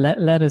end,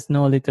 let us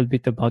know a little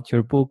bit about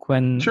your book,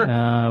 when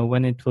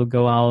it will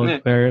go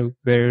out, where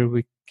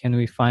can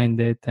we find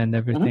it and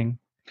everything.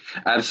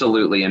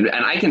 Absolutely. And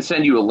I can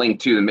send you a link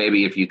too,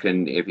 maybe if you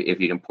can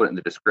put it in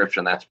the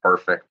description, that's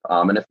perfect.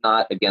 And if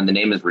not, again, the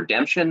name is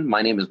Redemption.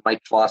 My name is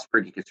Mike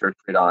Schlossberg. You can search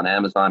for it on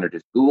Amazon or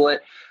just Google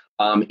it.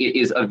 It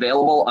is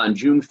available on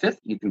June 5th.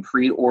 You can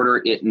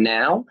pre-order it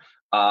now,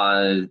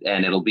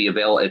 and it'll be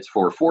available. It's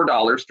for $4,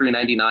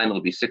 $3.99.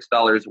 It'll be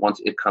 $6 once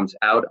it comes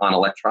out on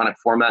electronic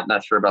format.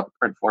 Not sure about the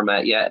print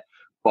format yet,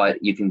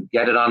 but you can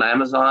get it on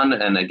Amazon.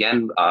 And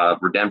again,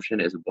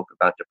 Redemption is a book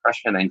about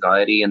depression,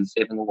 anxiety, and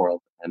saving the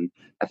world. And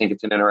I think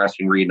it's an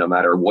interesting read, no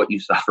matter what you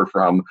suffer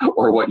from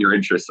or what your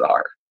interests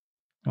are.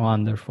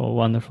 Wonderful.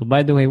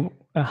 By the way,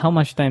 how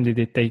much time did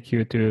it take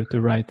you to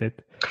write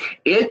it?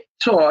 It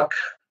took...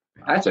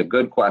 That's a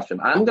good question.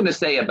 I'm going to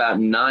say about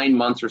 9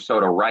 months or so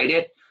to write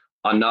it,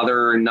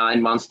 another 9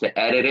 months to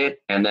edit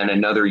it, and then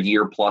another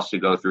year plus to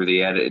go through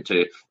the edit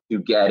to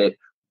get it,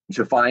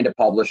 to find a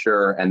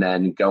publisher, and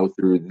then go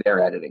through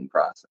their editing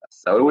process.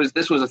 So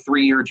this was a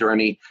 3-year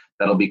journey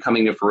that'll be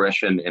coming to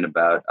fruition in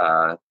about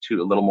a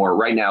little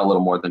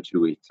more than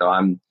 2 weeks. So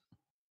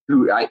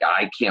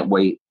I can't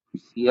wait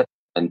to see it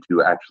and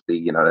to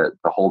actually, to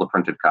hold a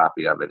printed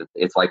copy of it.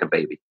 It's like a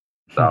baby.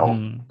 So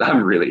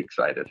I'm really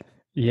excited.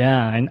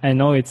 Yeah, and I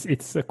know it's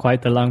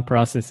quite a long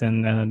process,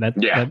 and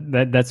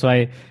that's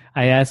why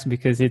I asked,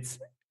 because it's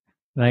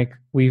like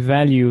we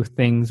value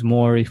things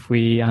more if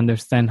we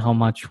understand how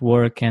much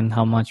work and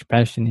how much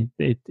passion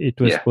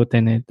it was put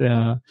in it,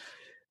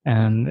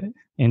 and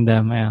in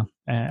them.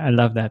 I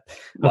love that.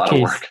 A lot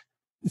of work.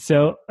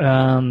 So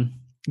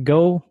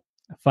go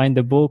find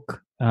the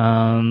book,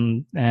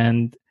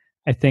 and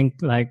I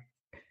think like,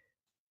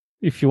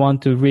 if you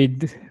want to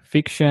read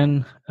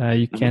fiction,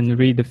 you can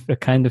read a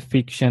kind of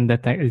fiction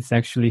that is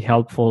actually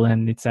helpful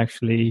and it's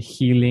actually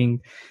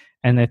healing.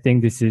 And I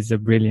think this is a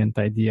brilliant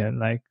idea.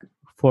 Like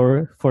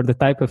for the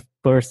type of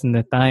person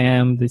that I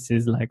am, this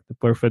is like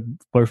the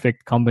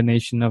perfect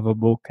combination of a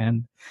book.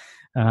 And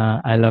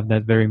I love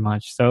that very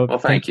much. So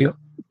thank you.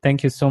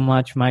 Thank you so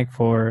much, Mike,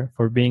 for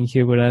being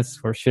here with us,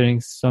 for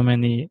sharing so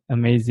many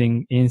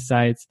amazing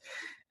insights,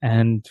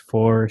 and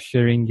for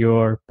sharing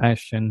your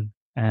passion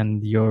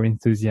and your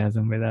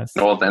enthusiasm with us.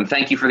 Well, then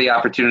thank you for the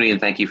opportunity, and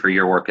thank you for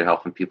your work at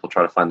helping people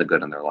try to find the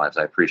good in their lives.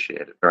 I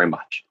appreciate it very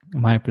much.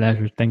 My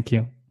pleasure. Thank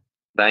you.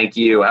 Thank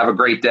you. Have a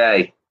great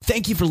day.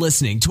 Thank you for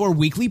listening to our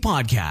weekly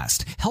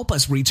podcast. Help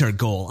us reach our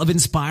goal of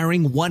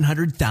inspiring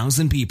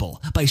 100,000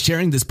 people by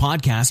sharing this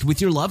podcast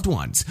with your loved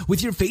ones,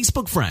 with your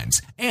Facebook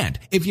friends. And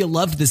if you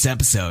loved this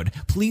episode,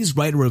 please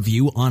write a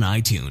review on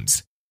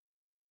iTunes.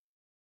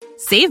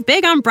 Save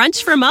big on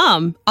brunch for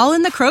mom, all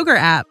in the Kroger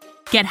app.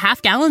 Get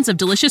half gallons of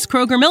delicious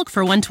Kroger milk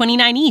for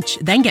 $1.29 each.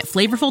 Then get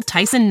flavorful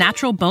Tyson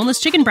natural boneless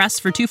chicken breasts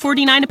for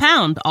 $2.49 a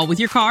pound, all with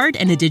your card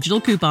and a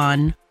digital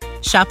coupon.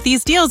 Shop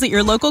these deals at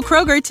your local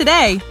Kroger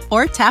today,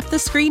 or tap the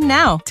screen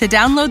now to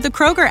download the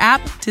Kroger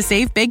app to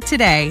save big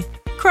today.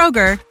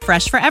 Kroger,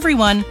 fresh for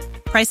everyone.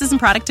 Prices and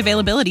product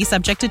availability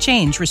subject to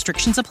change.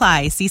 Restrictions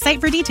apply. See site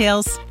for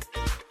details.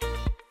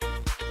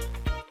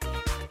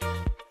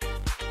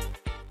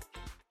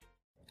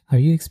 Are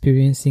you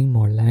experiencing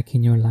more lack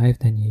in your life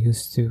than you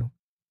used to?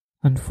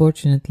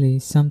 Unfortunately,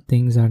 some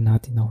things are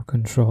not in our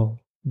control,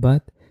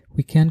 but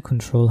we can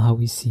control how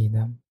we see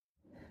them.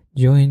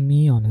 Join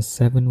me on a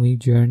 7-week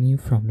journey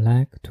from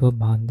lack to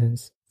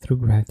abundance through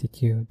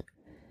gratitude.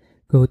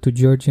 Go to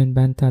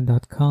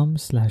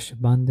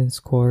georgianbenta.com/abundance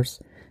course.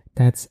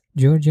 That's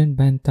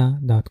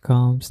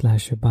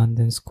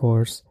georgianbenta.com/abundance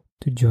course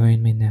to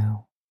join me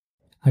now.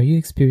 Are you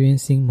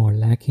experiencing more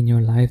lack in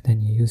your life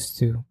than you used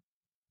to?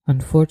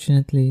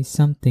 Unfortunately,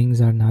 some things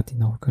are not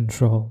in our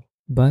control,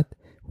 but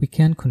we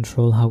can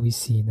control how we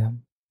see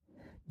them.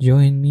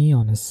 Join me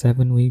on a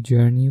 7-week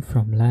journey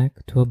from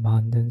lack to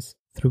abundance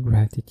through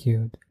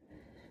gratitude.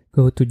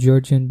 Go to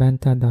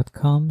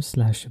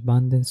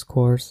georgianbenta.com/abundance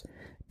course.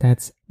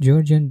 That's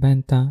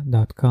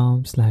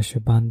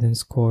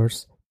georgianbenta.com/abundance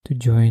course to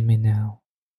join me now.